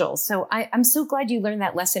essential. So I'm so glad you learned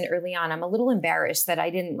that lesson early on. I'm a little embarrassed that I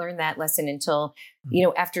didn't learn that lesson until,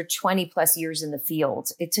 mm. after 20 plus years in the field.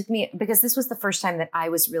 It took me, because this was the first time that I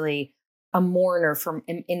was really a mourner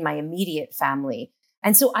in my immediate family.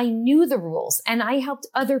 And so I knew the rules, and I helped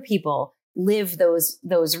other people live those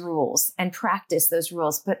rules and practice those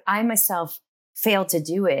rules. But I myself failed to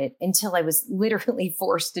do it until I was literally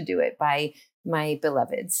forced to do it by my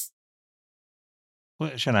beloveds.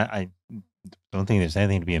 Well, Sharon, I don't think there's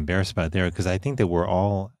anything to be embarrassed about there because I think that we're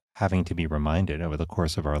all having to be reminded over the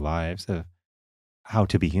course of our lives of how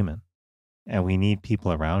to be human. And we need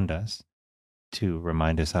people around us to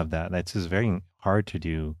remind us of that. That's just very hard to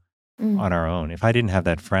do Mm, on our own. If I didn't have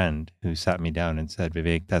that friend who sat me down and said,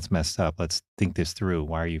 Vivek, that's messed up. Let's think this through.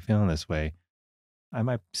 Why are you feeling this way? I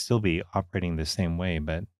might still be operating the same way.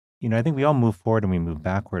 But, I think we all move forward and we move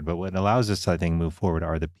backward. But what allows us to, I think, move forward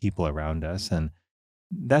are the people around us. And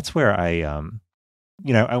that's where I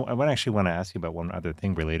actually want to ask you about one other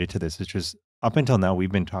thing related to this. It's just up until now,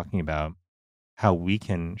 we've been talking about how we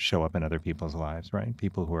can show up in other people's lives, right?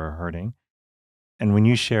 People who are hurting. And when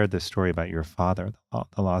you shared the story about your father,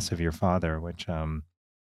 the loss of your father, which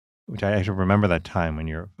I actually remember that time when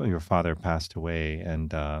your father passed away,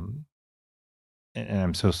 and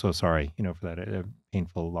I'm so sorry, for that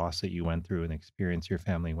painful loss that you went through and experience your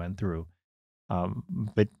family went through.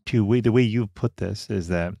 But the way you put this is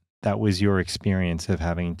that was your experience of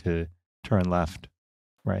having to turn left,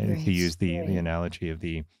 right? To right, use the right. analogy of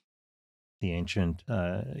the ancient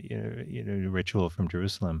ritual from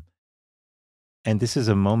Jerusalem. And this is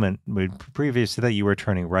a moment where previous to that you were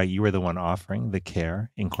turning right. You were the one offering the care,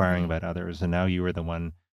 inquiring Right. about others, and now you were the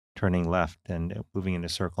one turning left and moving in a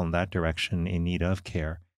circle in that direction in need of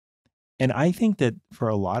care. And I think that for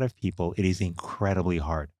a lot of people, it is incredibly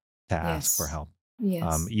hard to ask for Yes. help.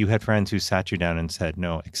 Yes. You had friends who sat you down and said,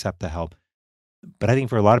 "No, accept the help." But I think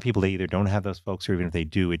for a lot of people, they either don't have those folks, or even if they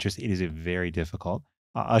do, it is a very difficult.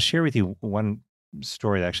 I'll share with you one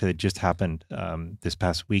story that just happened this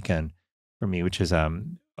past weekend for me, which is I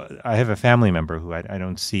have a family member who I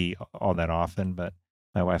don't see all that often, but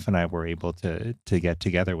my wife and I were able to get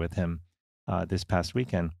together with him this past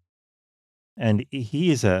weekend, and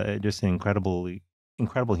he is a just an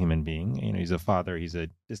incredible human being. You know, he's a father. He's a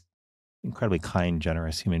just incredibly kind,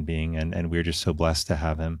 generous human being, and we're just so blessed to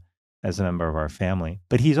have him as a member of our family.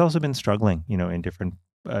 But he's also been struggling, in different,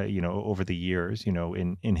 over the years,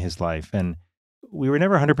 in his life, and we were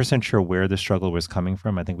never 100% sure where the struggle was coming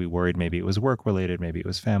from. I think we worried maybe it was work related, maybe it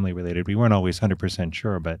was family related. We weren't always 100%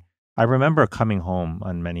 sure, but I remember coming home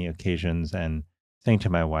on many occasions and saying to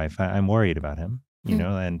my wife, I'm worried about him,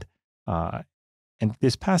 Mm, uh, and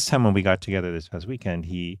this past time when we got together this past weekend,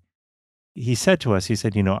 he said to us, he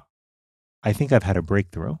said, I think I've had a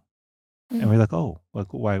breakthrough. And mm, we're like, oh,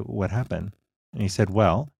 like why? What happened? And he said,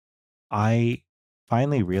 well, I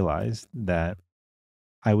finally realized that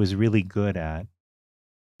I was really good at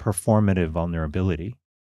performative vulnerability,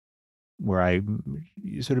 where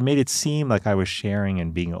sort of made it seem like I was sharing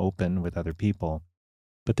and being open with other people.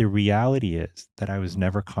 But the reality is that I was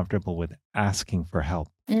never comfortable with asking for help.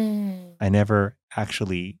 mm, I never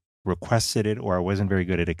actually requested it, or I wasn't very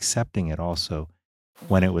good at accepting it also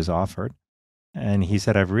when it mm, was offered. And he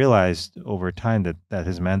said, I've realized over time that that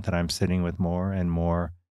has meant that I'm sitting with more and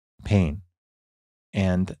more pain.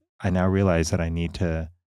 And I now realize that I need to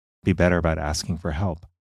be better about asking for help.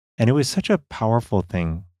 And it was such a powerful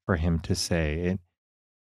thing for him to say.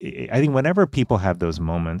 I think whenever people have those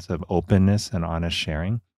moments of openness and honest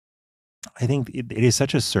sharing, I think it is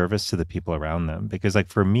such a service to the people around them. Because, like,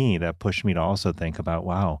 for me, that pushed me to also think about,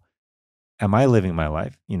 wow, am I living my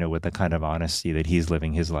life, with the kind of honesty that he's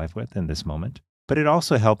living his life with in this moment? But it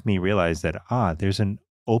also helped me realize that, there's an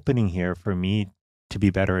opening here for me to be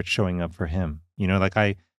better at showing up for him. Like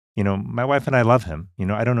my wife and I love him.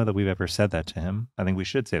 I don't know that we've ever said that to him. I think we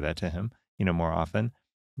should say that to him, more often.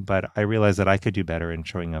 But I realized that I could do better in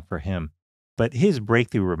showing up for him. But his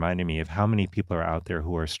breakthrough reminded me of how many people are out there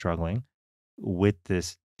who are struggling with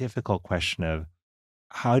this difficult question of,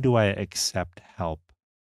 how do I accept help?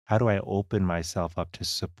 How do I open myself up to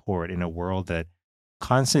support in a world that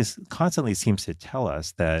constantly seems to tell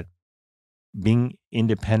us that being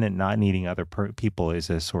independent, not needing other people is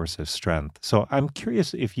a source of strength? So I'm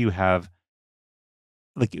curious if you have,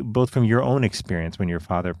 like, both from your own experience when your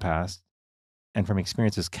father passed and from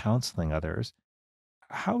experiences counseling others,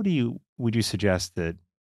 would you suggest that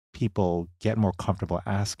people get more comfortable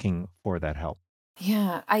asking for that help?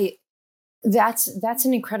 yeah, that's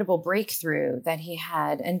an incredible breakthrough that he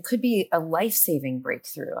had and could be a life-saving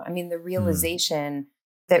breakthrough. I mean, the Mm, realization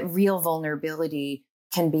that real vulnerability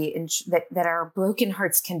can be that our broken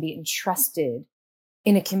hearts can be entrusted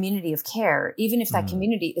in a community of care, even if that mm,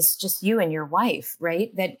 community is just you and your wife,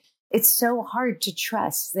 right? That it's so hard to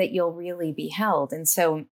trust that you'll really be held. And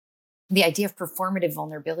so the idea of performative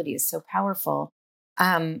vulnerability is so powerful.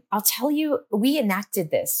 I'll tell you, we enacted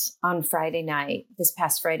this on Friday night, this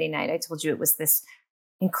past Friday night. I told you it was this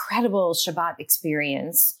incredible Shabbat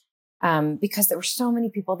experience because there were so many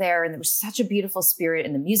people there and there was such a beautiful spirit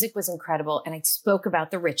and the music was incredible. And I spoke about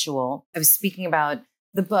the ritual. I was speaking about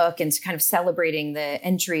the book and kind of celebrating the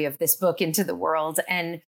entry of this book into the world.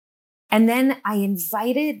 And then I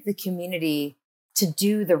invited the community to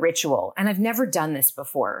do the ritual. And I've never done this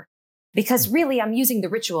before because mm, really I'm using the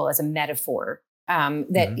ritual as a metaphor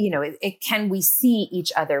that, mhm, can we see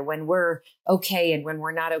each other when we're okay and when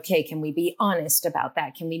we're not okay? Can we be honest about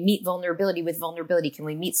that? Can we meet vulnerability with vulnerability? Can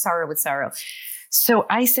we meet sorrow with sorrow? So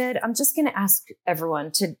I said, I'm just going to ask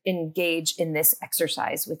everyone to engage in this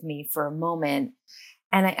exercise with me for a moment.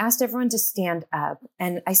 And I asked everyone to stand up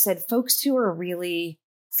and I said, folks who are really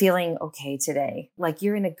feeling okay today, like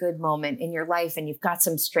you're in a good moment in your life and you've got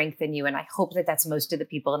some strength in you. And I hope that that's most of the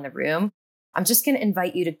people in the room. I'm just going to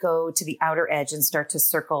invite you to go to the outer edge and start to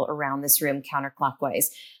circle around this room counterclockwise.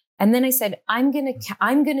 And then I said, I'm going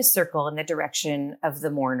to circle in the direction of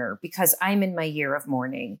the mourner because I'm in my year of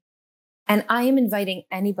mourning. And I am inviting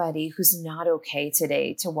anybody who's not okay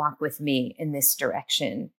today to walk with me in this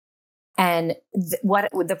direction. And what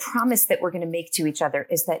the promise that we're going to make to each other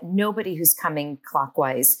is that nobody who's coming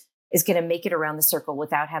clockwise is going to make it around the circle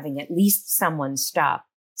without having at least someone stop,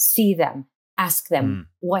 see them, ask them mm,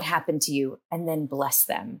 what happened to you, and then bless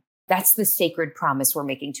them. That's the sacred promise we're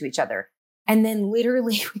making to each other. And then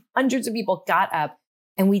literally hundreds of people got up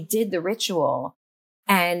and we did the ritual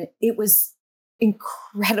and it was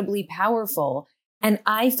incredibly powerful. And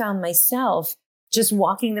I found myself just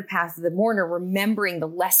walking the path of the mourner, remembering the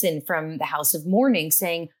lesson from the house of mourning,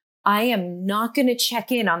 saying, I am not going to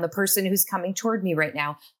check in on the person who's coming toward me right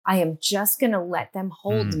now. I am just going to let them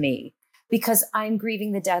hold mm, me because I'm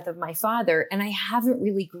grieving the death of my father. And I haven't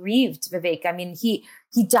really grieved Vivek. I mean, he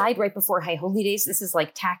died right before High Holy Days. This is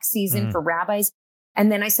like tax season mm, for rabbis.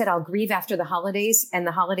 And then I said, I'll grieve after the holidays. And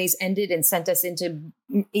the holidays ended and sent us into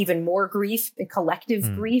even more grief, collective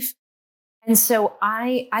grief. And so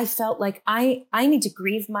I felt like I need to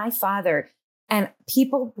grieve my father. And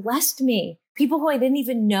people blessed me, people who I didn't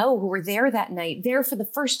even know who were there that night, there for the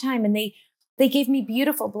first time. And they gave me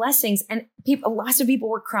beautiful blessings, and lots of people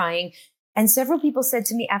were crying. And several people said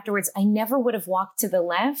to me afterwards, I never would have walked to the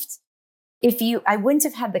left I wouldn't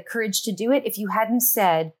have had the courage to do it if you hadn't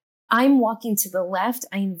said, I'm walking to the left.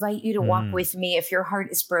 I invite you to walk with me if your heart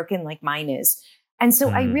is broken like mine is. And so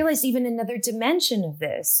I realized even another dimension of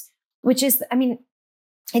this, which is,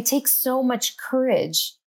 it takes so much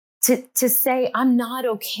courage to say, I'm not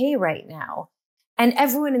okay right now. And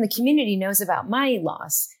everyone in the community knows about my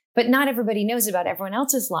loss, but not everybody knows about everyone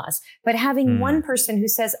else's loss. But having one person who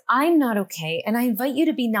says, I'm not okay, and I invite you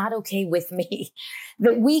to be not okay with me,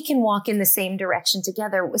 that we can walk in the same direction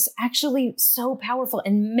together, was actually so powerful.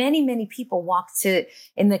 And many, many people walk to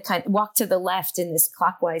the left in this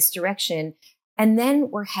clockwise direction, and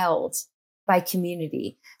then we're held by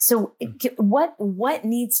community. So what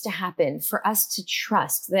needs to happen for us to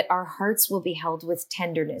trust that our hearts will be held with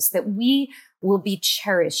tenderness, that we will be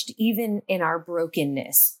cherished even in our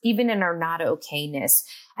brokenness, even in our not okayness?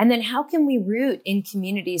 And then how can we root in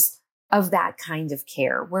communities of that kind of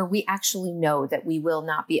care where we actually know that we will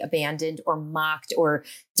not be abandoned or mocked or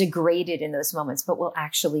degraded in those moments, but will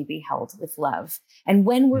actually be held with love? And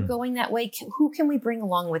when we're going that way, who can we bring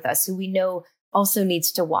along with us who we know also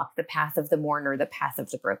needs to walk the path of the mourner, the path of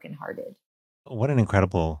the brokenhearted? What an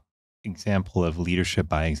incredible example of leadership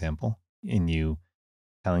by example, in you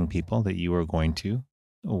telling people that you are going to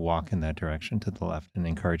walk in that direction to the left and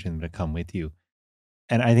encouraging them to come with you.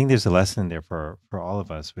 And I think there's a lesson there for all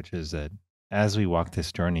of us, which is that as we walk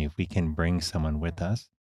this journey, if we can bring someone with us,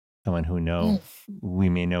 someone who we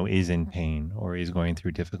may know is in pain or is going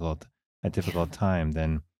through a difficult time,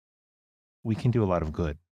 then we can do a lot of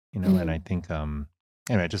good, And I think,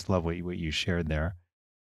 I just love what you shared there.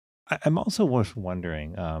 I'm also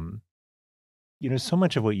wondering, so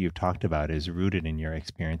much of what you've talked about is rooted in your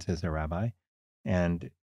experience as a rabbi. And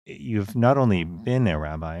you've not only been a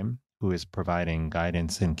rabbi who is providing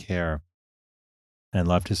guidance and care and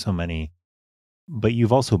love to so many, but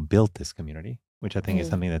you've also built this community, which I think is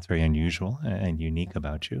something that's very unusual and unique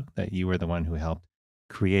about you, that you were the one who helped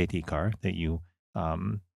create ICAR, that you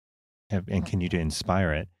have and continue to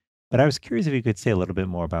inspire it. But I was curious if you could say a little bit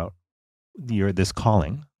more about this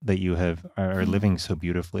calling that you are living so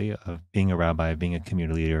beautifully, of being a rabbi, being a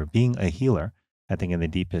community leader, being a healer, I think in the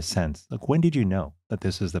deepest sense. Like, when did you know that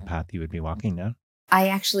this is the path you would be walking down? I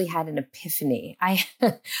actually had an epiphany. I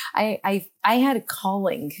had a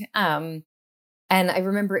calling. And I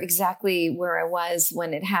remember exactly where I was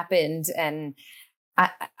when it happened. And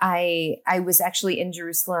I was actually in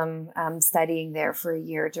Jerusalem studying there for a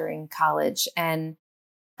year during college. And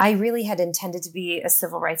I really had intended to be a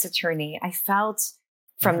civil rights attorney. I felt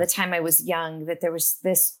from the time I was young that there was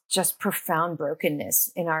this just profound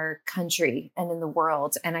brokenness in our country and in the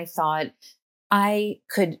world. And I thought I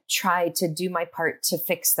could try to do my part to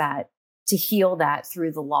fix that, to heal that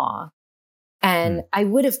through the law. And I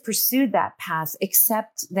would have pursued that path,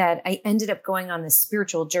 except that I ended up going on this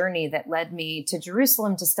spiritual journey that led me to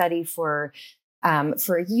Jerusalem to study for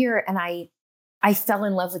a year. And I fell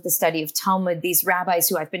in love with the study of Talmud. These rabbis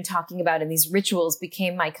who I've been talking about and these rituals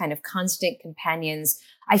became my kind of constant companions.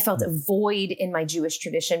 I felt a void in my Jewish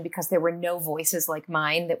tradition because there were no voices like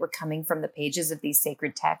mine that were coming from the pages of these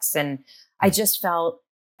sacred texts. And I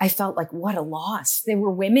felt like, what a loss. There were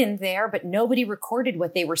women there, but nobody recorded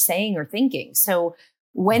what they were saying or thinking. So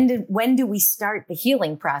when do we start the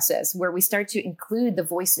healing process where we start to include the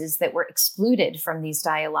voices that were excluded from these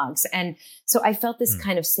dialogues? And so I felt this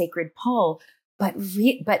kind of sacred pull. But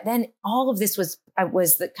then all of this was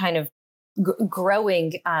the kind of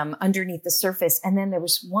growing underneath the surface. And then there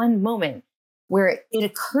was one moment where it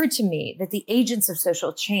occurred to me that the agents of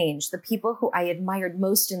social change, the people who I admired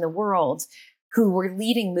most in the world, who were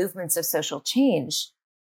leading movements of social change,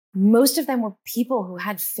 most of them were people who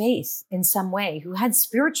had faith in some way, who had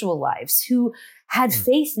spiritual lives, who had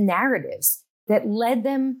faith narratives that led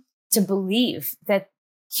them to believe that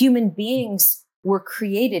human beings were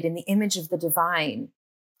created in the image of the divine,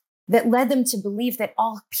 that led them to believe that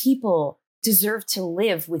all people deserve to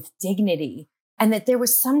live with dignity and that there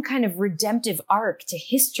was some kind of redemptive arc to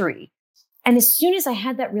history. And as soon as I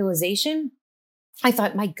had that realization, I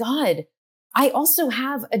thought, my God, I also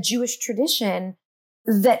have a Jewish tradition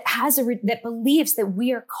that that believes that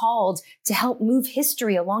we are called to help move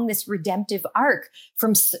history along this redemptive arc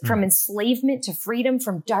from enslavement to freedom,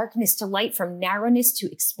 from darkness to light, from narrowness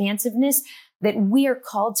to expansiveness. that we are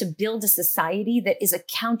called to build a society that is a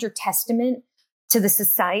counter testament to the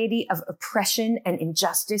society of oppression and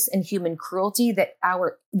injustice and human cruelty that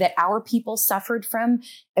our people suffered from,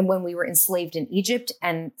 and when we were enslaved in Egypt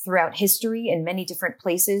and throughout history in many different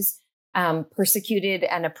places, persecuted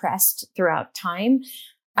and oppressed throughout time.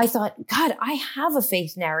 I thought, God, I have a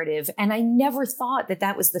faith narrative, and I never thought that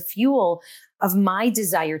that was the fuel of my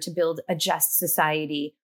desire to build a just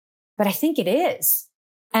society, but I think it is.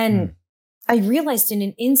 And I realized in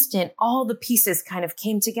an instant, all the pieces kind of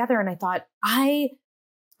came together, and I thought, I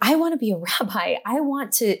want to be a rabbi. I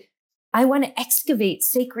want to excavate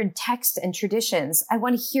sacred texts and traditions. I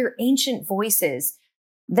want to hear ancient voices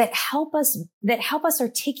that help us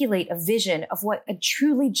articulate a vision of what a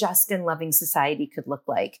truly just and loving society could look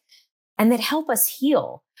like, and that help us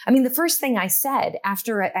heal. I mean, the first thing I said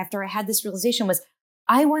after I had this realization was,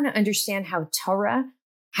 I want to understand how Torah,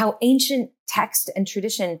 how ancient text and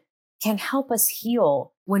tradition can help us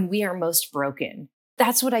heal when we are most broken.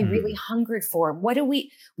 That's what I really hungered for.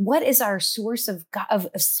 What is our source of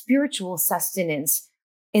spiritual sustenance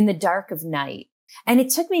in the dark of night? And it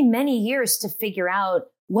took me many years to figure out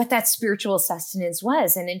what that spiritual sustenance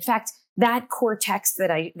was. And in fact, that core text that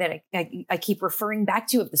I keep referring back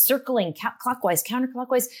to, of the circling clockwise,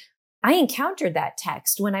 counterclockwise, I encountered that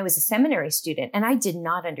text when I was a seminary student, and I did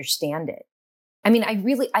not understand it. I mean,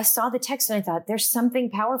 I saw the text and I thought, there's something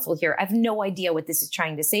powerful here. I have no idea what this is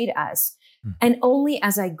trying to say to us. And only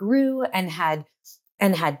as I grew and had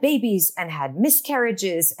babies and had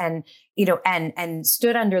miscarriages and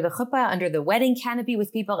stood under the chuppah, under the wedding canopy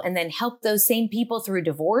with people, and then helped those same people through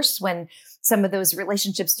divorce when some of those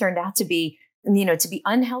relationships turned out to be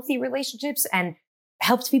unhealthy relationships, and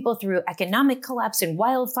helped people through economic collapse and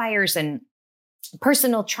wildfires and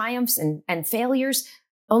personal triumphs and failures.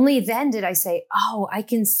 Only then did I say, oh, I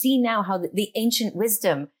can see now how the ancient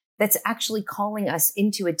wisdom that's actually calling us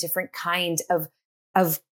into a different kind of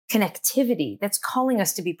connectivity, that's calling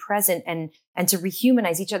us to be present and to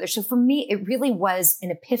rehumanize each other. So for me, it really was an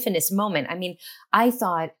epiphanous moment. I mean, I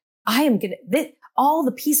thought, all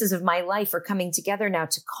the pieces of my life are coming together now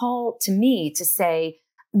to call to me to say,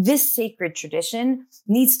 this sacred tradition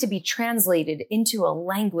needs to be translated into a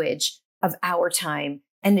language of our time.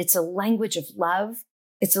 And it's a language of love.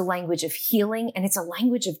 It's a language of healing, and it's a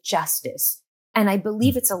language of justice. And I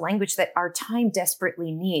believe it's a language that our time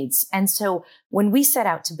desperately needs. And so when we set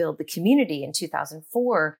out to build the community in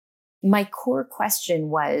 2004, my core question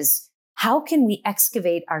was, how can we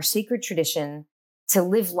excavate our sacred tradition to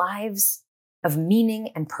live lives of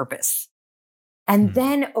meaning and purpose? And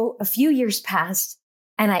then a few years passed,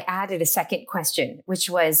 and I added a second question, which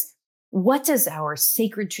was, what does our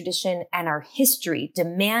sacred tradition and our history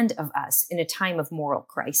demand of us in a time of moral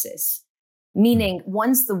crisis? Meaning,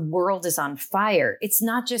 once the world is on fire, it's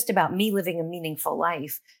not just about me living a meaningful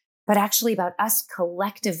life, but actually about us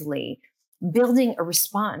collectively building a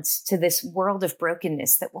response to this world of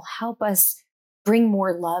brokenness that will help us bring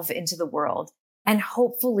more love into the world and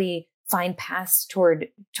hopefully find paths toward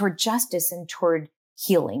justice and toward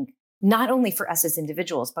healing, not only for us as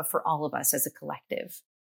individuals, but for all of us as a collective.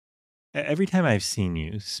 Every time I've seen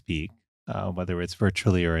you speak, whether it's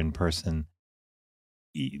virtually or in person,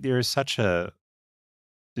 there's such a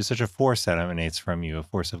force that emanates from you, a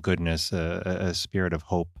force of goodness, a spirit of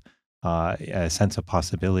hope, a sense of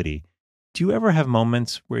possibility. Do you ever have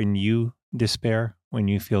moments when you despair, when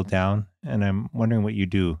you feel down? And I'm wondering what you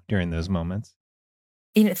do during those moments.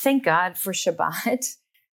 Thank God for Shabbat,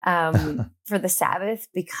 for the Sabbath,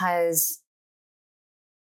 because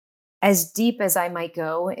as deep as I might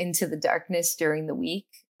go into the darkness during the week,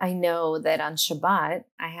 I know that on Shabbat,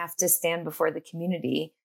 I have to stand before the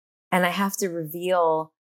community, and I have to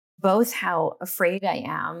reveal both how afraid I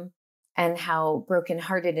am and how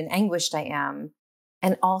brokenhearted and anguished I am.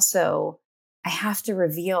 And also, I have to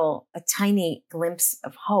reveal a tiny glimpse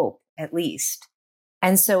of hope, at least.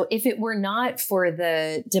 And so if it were not for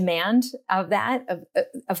the demand of that,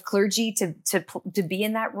 of clergy to be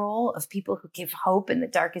in that role of people who give hope in the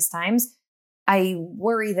darkest times, I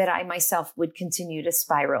worry that I myself would continue to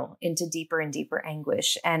spiral into deeper and deeper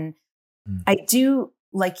anguish. And I do,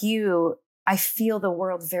 like you, I feel the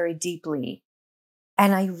world very deeply.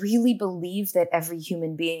 And I really believe that every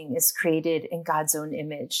human being is created in God's own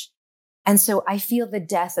image. And so I feel the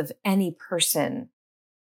death of any person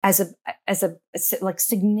as a like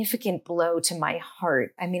significant blow to my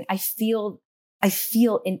heart. I mean, I feel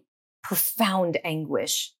in profound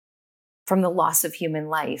anguish from the loss of human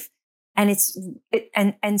life. And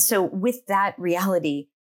and so with that reality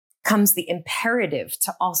comes the imperative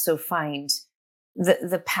to also find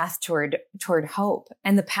the path toward hope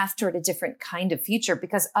and the path toward a different kind of future,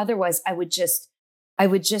 because otherwise I would just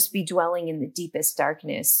be dwelling in the deepest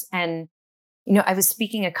darkness. And, I was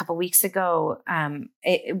speaking a couple weeks ago.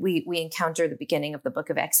 We encounter the beginning of the book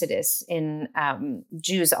of Exodus in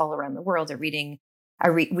Jews all around the world are reading.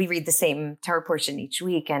 We read the same Torah portion each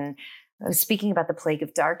week. And I was speaking about the plague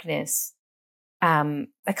of darkness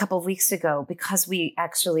a couple of weeks ago, because we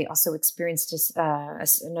actually also experienced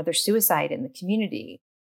another suicide in the community.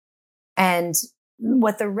 And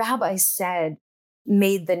what the rabbi said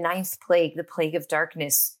made the ninth plague, the plague of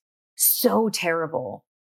darkness, so terrible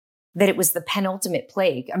that it was the penultimate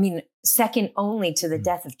plague. I mean, second only to the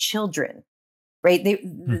death of children, right?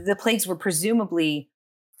 The plagues were presumably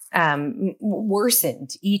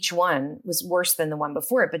worsened. Each one was worse than the one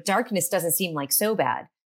before it, but darkness doesn't seem like so bad,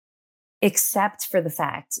 except for the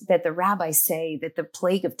fact that the rabbis say that the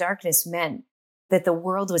plague of darkness meant that the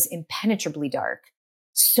world was impenetrably dark,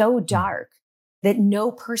 so dark that no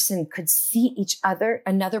person could see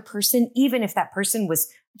another person, even if that person was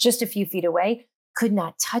just a few feet away, could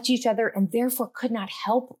not touch each other, and therefore could not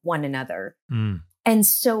help one another. And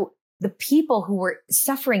so the people who were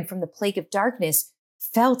suffering from the plague of darkness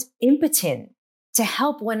felt impotent to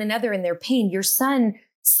help one another in their pain. Your son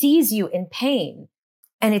sees you in pain.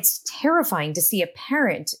 And it's terrifying to see a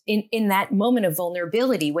parent in that moment of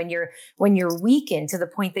vulnerability when you're weakened to the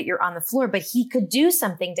point that you're on the floor, but he could do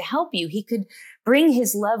something to help you. He could bring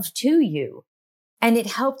his love to you, and it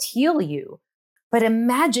helped heal you. But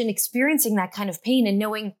imagine experiencing that kind of pain and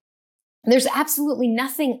knowing there's absolutely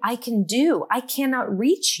nothing I can do. I cannot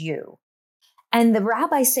reach you. And the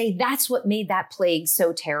rabbis say that's what made that plague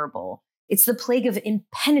so terrible. It's the plague of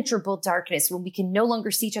impenetrable darkness, when we can no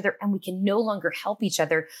longer see each other and we can no longer help each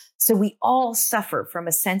other. So we all suffer from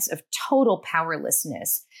a sense of total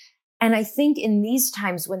powerlessness. And I think in these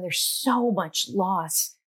times when there's so much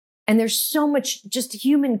loss and there's so much just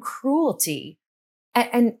human cruelty,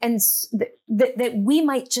 and that we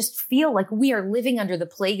might just feel like we are living under the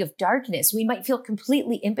plague of darkness. We might feel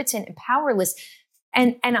completely impotent and powerless.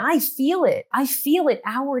 And I feel it. I feel it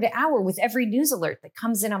hour to hour with every news alert that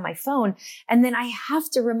comes in on my phone. And then I have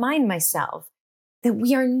to remind myself that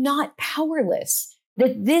we are not powerless,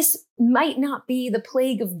 that this might not be the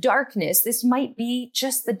plague of darkness. This might be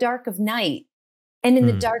just the dark of night. And in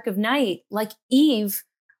the dark of night, like Eve,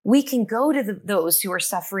 we can go to those who are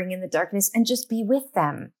suffering in the darkness and just be with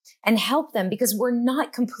them and help them, because we're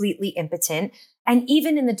not completely impotent. And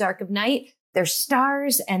even in the dark of night, there's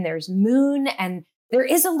stars and there's moon, and there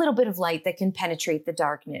is a little bit of light that can penetrate the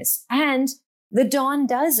darkness, and the dawn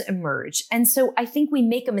does emerge. And so I think we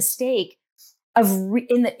make a mistake of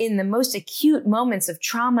in the most acute moments of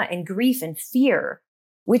trauma and grief and fear,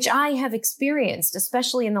 which I have experienced,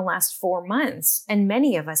 especially in the last 4 months, and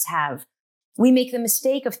many of us have. We make the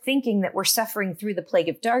mistake of thinking that we're suffering through the plague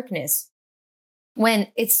of darkness,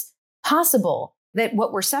 when it's possible that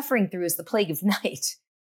what we're suffering through is the plague of night,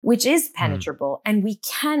 which is penetrable. And we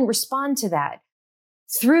can respond to that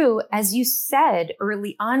through, as you said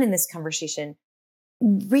early on in this conversation,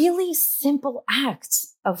 really simple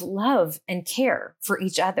acts of love and care for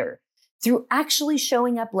each other, through actually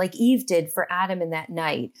showing up like Eve did for Adam in that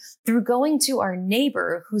night, through going to our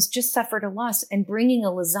neighbor who's just suffered a loss and bringing a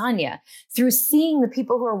lasagna, through seeing the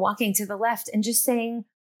people who are walking to the left and just saying,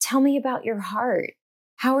 tell me about your heart.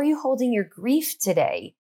 How are you holding your grief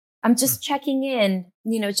today? I'm just checking in,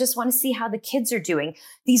 just want to see how the kids are doing.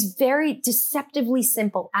 These very deceptively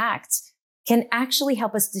simple acts can actually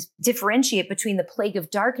help us differentiate between the plague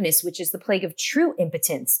of darkness, which is the plague of true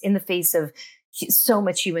impotence in the face of so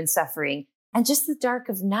much human suffering, and just the dark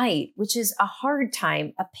of night, which is a hard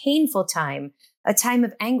time, a painful time, a time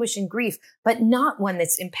of anguish and grief, but not one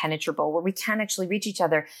that's impenetrable, where we can't actually reach each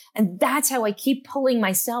other. And that's how I keep pulling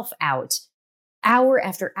myself out hour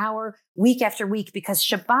after hour, week after week, because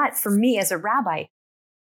Shabbat for me as a rabbi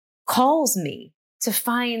calls me to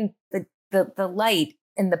find the light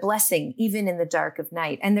and the blessing, even in the dark of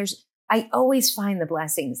night. And I always find the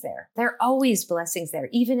blessings there. There are always blessings there.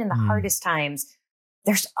 Even in the hardest times,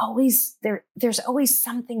 there's always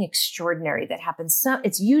something extraordinary that happens.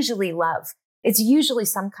 It's usually love. It's usually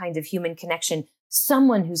some kind of human connection,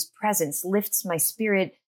 someone whose presence lifts my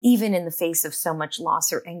spirit, even in the face of so much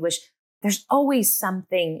loss or anguish. There's always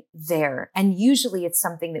something there. And usually it's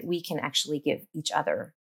something that we can actually give each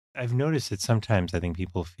other. I've noticed that sometimes I think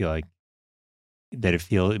people feel like that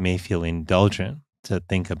it may feel indulgent to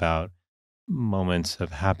think about moments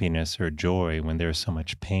of happiness or joy when there's so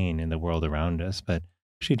much pain in the world around us. But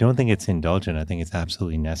actually don't think it's indulgent. I think it's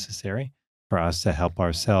absolutely necessary for us to help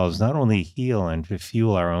ourselves not only heal and to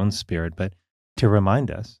fuel our own spirit, but to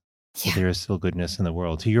remind us that Yeah. there is still goodness in the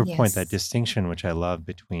world. To your point, that Yes. distinction, which I love,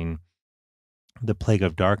 between the plague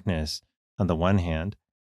of darkness on the one hand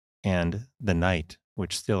and the night,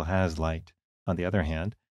 which still has light on the other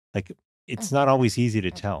hand, like it's not always easy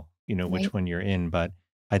to tell, which Right. one you're in. But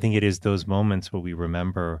I think it is those moments where we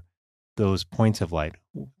remember those points of light,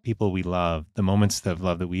 people we love, the moments of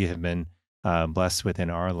love that we have been blessed with in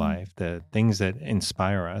our Mm. life, the things that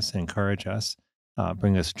inspire us, encourage us,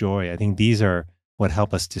 bring us joy. I think these are what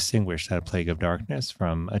help us distinguish that plague of darkness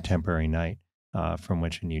from a temporary night from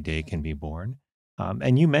which a new day can be born.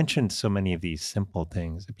 And you mentioned so many of these simple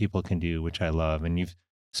things that people can do, which I love. And you've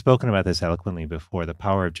spoken about this eloquently before, the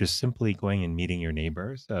power of just simply going and meeting your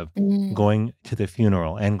neighbors, of Mm. going to the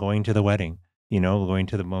funeral and going to the wedding, going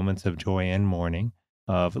to the moments of joy and mourning,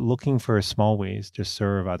 of looking for small ways to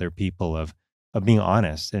serve other people, of being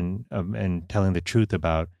honest and telling the truth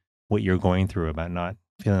about what you're going through, about not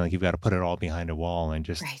feeling like you've got to put it all behind a wall and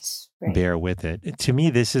just Right. Right. bear with it. To me,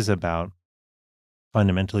 this is about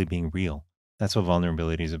fundamentally being real. That's what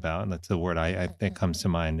vulnerability is about. And that's the word I that comes to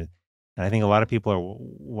mind. And I think a lot of people are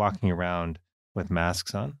walking around with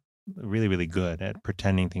masks on, really, really good at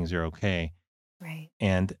pretending things are okay. Right.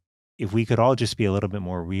 And if we could all just be a little bit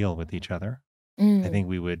more real with each other, I Mm. think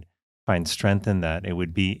we would find strength in that. It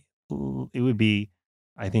would be,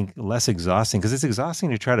 I think, less exhausting, because it's exhausting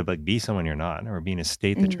to try to like be someone you're not, or be in a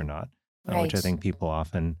state that you're Mm. not, which Right. I think people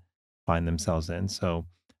often find themselves in. So,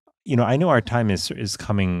 I know our time is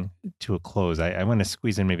coming to a close. I want to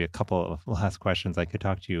squeeze in maybe a couple of last questions. I could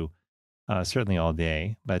talk to you certainly all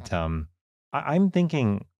day, but I'm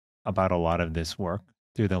thinking about a lot of this work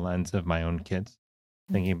through the lens of my own kids,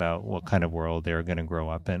 Mm. thinking about what kind of world they're going to grow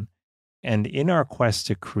up in. And in our quest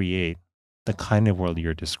to create the kind of world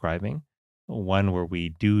you're describing, one where we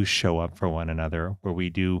do show up for one another, where we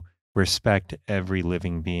do respect every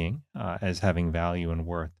living being as having value and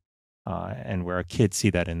worth, and where our kids see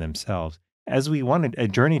that in themselves. As we wanted a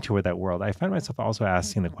journey toward that world, I find myself also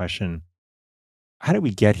asking the question, how did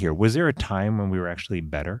we get here? Was there a time when we were actually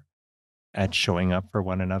better at showing up for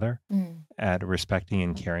one another, Mm. at respecting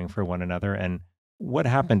and caring for one another? And what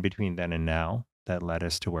happened between then and now that led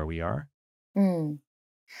us to where we are? Mm.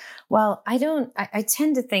 Well, I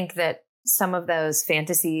tend to think that some of those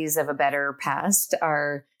fantasies of a better past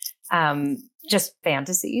are um, just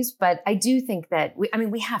fantasies. But I do think that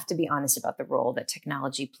we have to be honest about the role that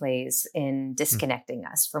technology plays in Mm. disconnecting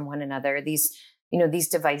us from one another. These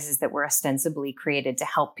devices that were ostensibly created to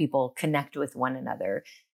help people connect with one another,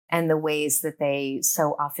 and the ways that they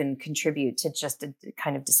so often contribute to just a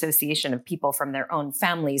kind of dissociation of people from their own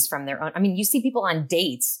families, from their own. I mean, you see people on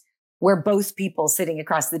dates where both people sitting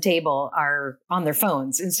across the table are on their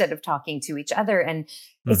phones instead of talking to each other. And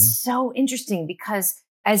it's Mhm. so interesting because,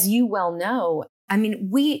 as you well know, I mean,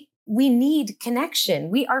 we need connection.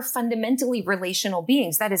 We are fundamentally relational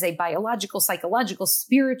beings. That is a biological, psychological,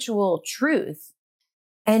 spiritual truth.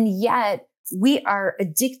 And yet we are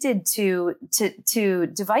addicted to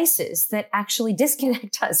devices that actually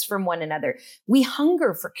disconnect us from one another. We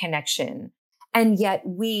hunger for connection. And yet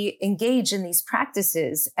we engage in these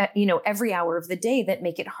practices, every hour of the day that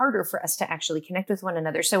make it harder for us to actually connect with one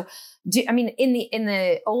another. So, in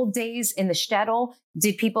the old days in the shtetl,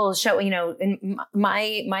 did people show? In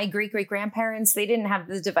my great grandparents, they didn't have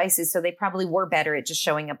the devices, so they probably were better at just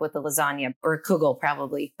showing up with a lasagna or a kugel,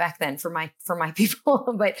 probably back then for my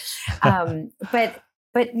people. But yeah,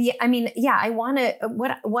 yeah, I want to.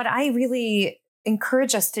 What I really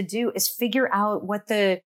encourage us to do is figure out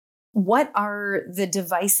what are the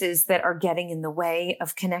devices that are getting in the way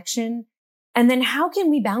of connection? And then how can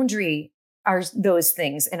we boundary those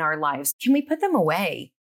things in our lives? Can we put them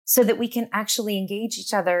away so that we can actually engage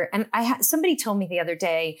each other? And somebody told me the other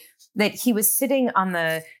day that he was sitting on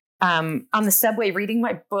the subway reading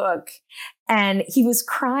my book, and he was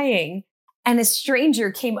crying, and a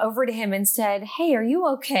stranger came over to him and said, "Hey, are you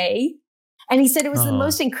okay?" And he said it was the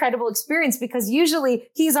most Oh, incredible experience because usually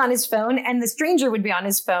he's on his phone and the stranger would be on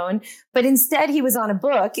his phone. But instead, he was on a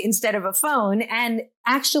book instead of a phone, and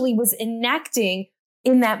actually was enacting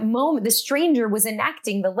in that moment. The stranger was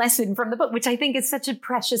enacting the lesson from the book, which I think is such a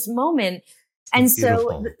precious moment. so And so,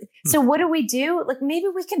 beautiful. Hmm. so what do we do? Like, maybe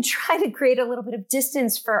we can try to create a little bit of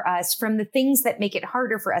distance for us from the things that make it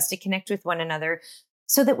harder for us to connect with one another,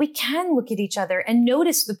 so that we can look at each other and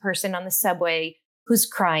notice the person on the subway who's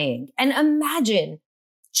crying, and imagine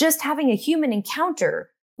just having a human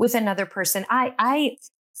encounter with another person. I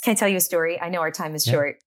can I tell you a story. I know our time is Yeah.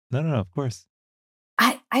 short. No, no, no, of course.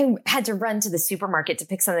 I had to run to the supermarket to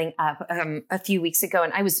pick something up a few weeks ago,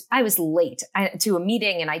 and I was late to a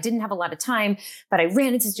meeting, and I didn't have a lot of time. But I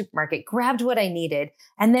ran into the supermarket, grabbed what I needed,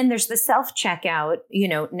 and then there's the self checkout.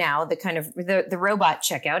 Now the kind of the robot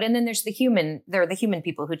checkout, and then there's the human. There are the human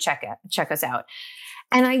people who check us out.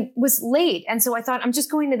 And I was late, and so I thought I'm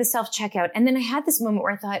just going to the self checkout, and then I had this moment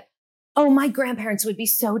where I thought, oh, my grandparents would be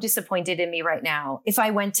so disappointed in me right now if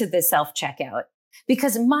I went to the self checkout.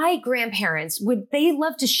 Because my grandparents they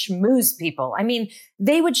love to schmooze people. I mean,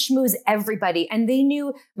 they would schmooze everybody. And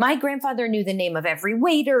my grandfather knew the name of every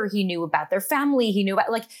waiter. He knew about their family. He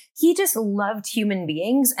he just loved human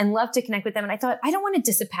beings and loved to connect with them. And I thought, I don't want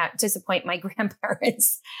to disappoint my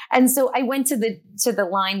grandparents. And so I went to the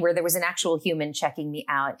line where there was an actual human checking me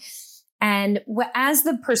out. And as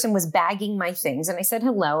the person was bagging my things, and I said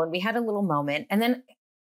hello, and we had a little moment, and then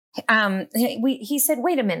he said,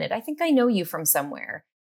 wait a minute, I think I know you from somewhere.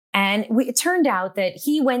 And it turned out that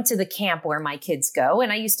he went to the camp where my kids go.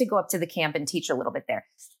 And I used to go up to the camp and teach a little bit there.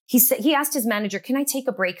 He asked his manager, can I take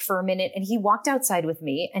a break for a minute? And he walked outside with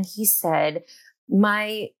me and he said,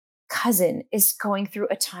 my cousin is going through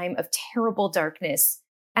a time of terrible darkness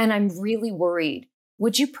and I'm really worried.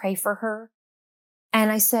 Would you pray for her? And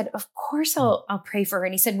I said, of course I'll pray for her.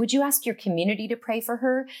 And he said, would you ask your community to pray for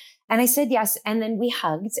her? And I said, yes. And then we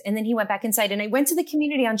hugged and then he went back inside and I went to the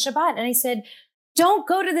community on Shabbat and I said, don't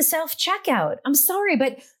go to the self-checkout. I'm sorry,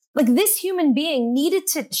 but this human being needed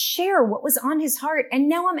to share what was on his heart. And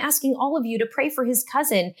now I'm asking all of you to pray for his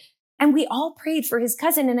cousin. And we all prayed for his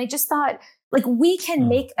cousin. And I just thought we can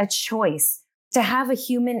make a choice to have a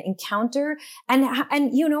human encounter.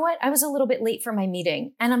 And you know what? I was a little bit late for my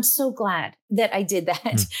meeting and I'm so glad that I did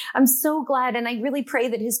that. I'm so glad. And I really pray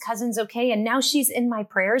that his cousin's okay. And now she's in my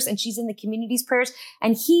prayers and she's in the community's prayers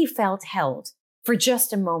and he felt held for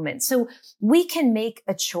just a moment. So we can make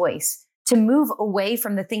a choice to move away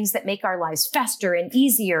from the things that make our lives faster and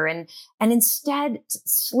easier and instead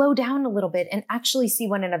slow down a little bit and actually see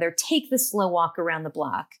one another, take the slow walk around the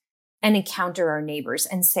block and encounter our neighbors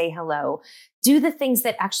and say hello. Do the things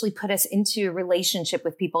that actually put us into a relationship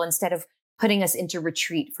with people instead of putting us into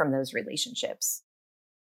retreat from those relationships.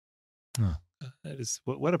 Oh, that is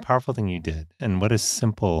what a powerful thing you did. And what a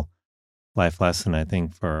simple life lesson, I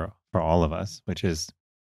think, for all of us, which is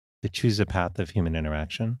to choose a path of human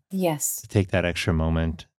interaction. Yes. To take that extra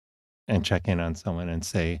moment and check in on someone and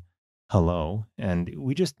say hello. And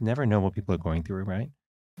we just never know what people are going through, right?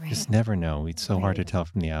 Just never know. It's so hard to tell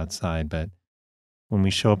from the outside, but when we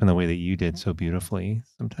show up in the way that you did so beautifully,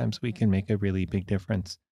 sometimes we can make a really big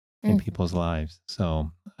difference in people's lives. So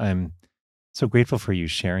I'm so grateful for you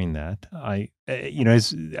sharing that.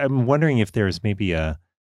 I'm wondering if there's maybe a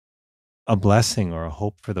blessing or a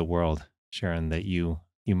hope for the world, Sharon, that you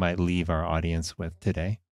might leave our audience with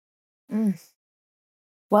today.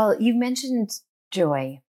 Well, you mentioned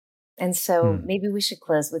joy. And so maybe we should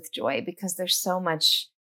close with joy because there's so much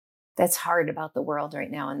that's hard about the world right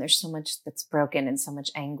now. And there's so much that's broken and so much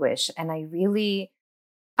anguish. And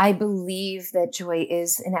I believe that joy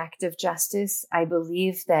is an act of justice. I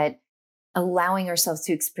believe that allowing ourselves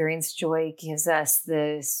to experience joy gives us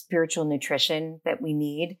the spiritual nutrition that we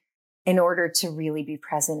need in order to really be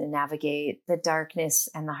present and navigate the darkness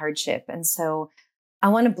and the hardship. And so I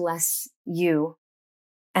want to bless you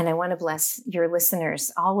and I want to bless your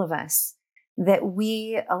listeners, all of us, that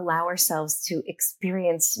we allow ourselves to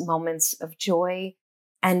experience moments of joy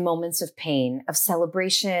and moments of pain, of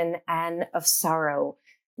celebration and of sorrow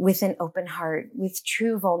with an open heart, with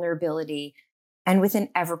true vulnerability, and with an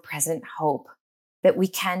ever-present hope that we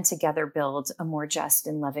can together build a more just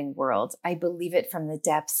and loving world. I believe it from the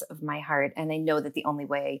depths of my heart, and I know that the only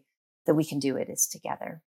way that we can do it is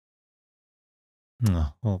together.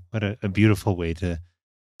 Oh, well, what a beautiful way to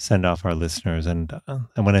send off our listeners. And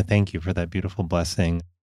I want to thank you for that beautiful blessing.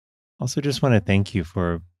 Also, just want to thank you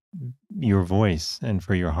for your voice and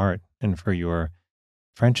for your heart and for your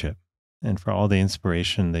friendship and for all the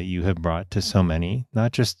inspiration that you have brought to so many,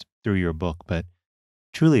 not just through your book, but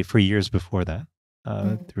truly for years before that,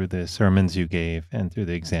 through the sermons you gave and through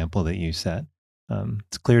the example that you set.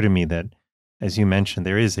 It's clear to me that, as you mentioned,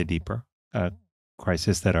 there is a deeper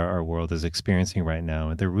crisis that our world is experiencing right now.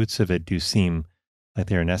 And the roots of it do seem like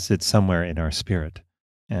they are nested somewhere in our spirit.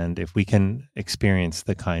 And if we can experience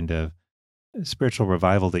the kind of spiritual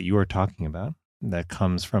revival that you are talking about, that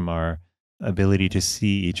comes from our ability to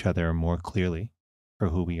see each other more clearly for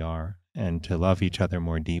who we are and to love each other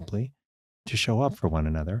more deeply, to show up for one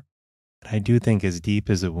another. But I do think as deep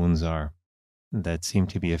as the wounds are that seem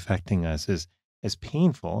to be affecting us, as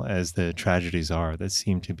painful as the tragedies are that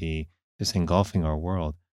seem to be just engulfing our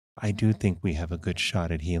world, I do think we have a good shot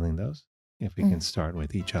at healing those if we can start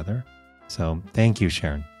with each other. So thank you,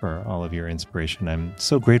 Sharon, for all of your inspiration. I'm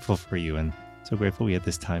so grateful for you and so grateful we had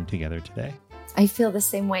this time together today. I feel the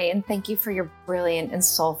same way. And thank you for your brilliant and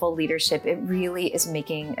soulful leadership. It really is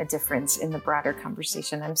making a difference in the broader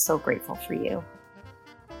conversation. I'm so grateful for you.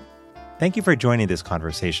 Thank you for joining this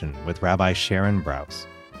conversation with Rabbi Sharon Brous.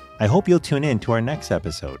 I hope you'll tune in to our next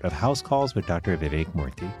episode of House Calls with Dr. Vivek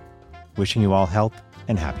Murthy. Wishing you all health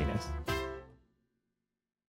and happiness.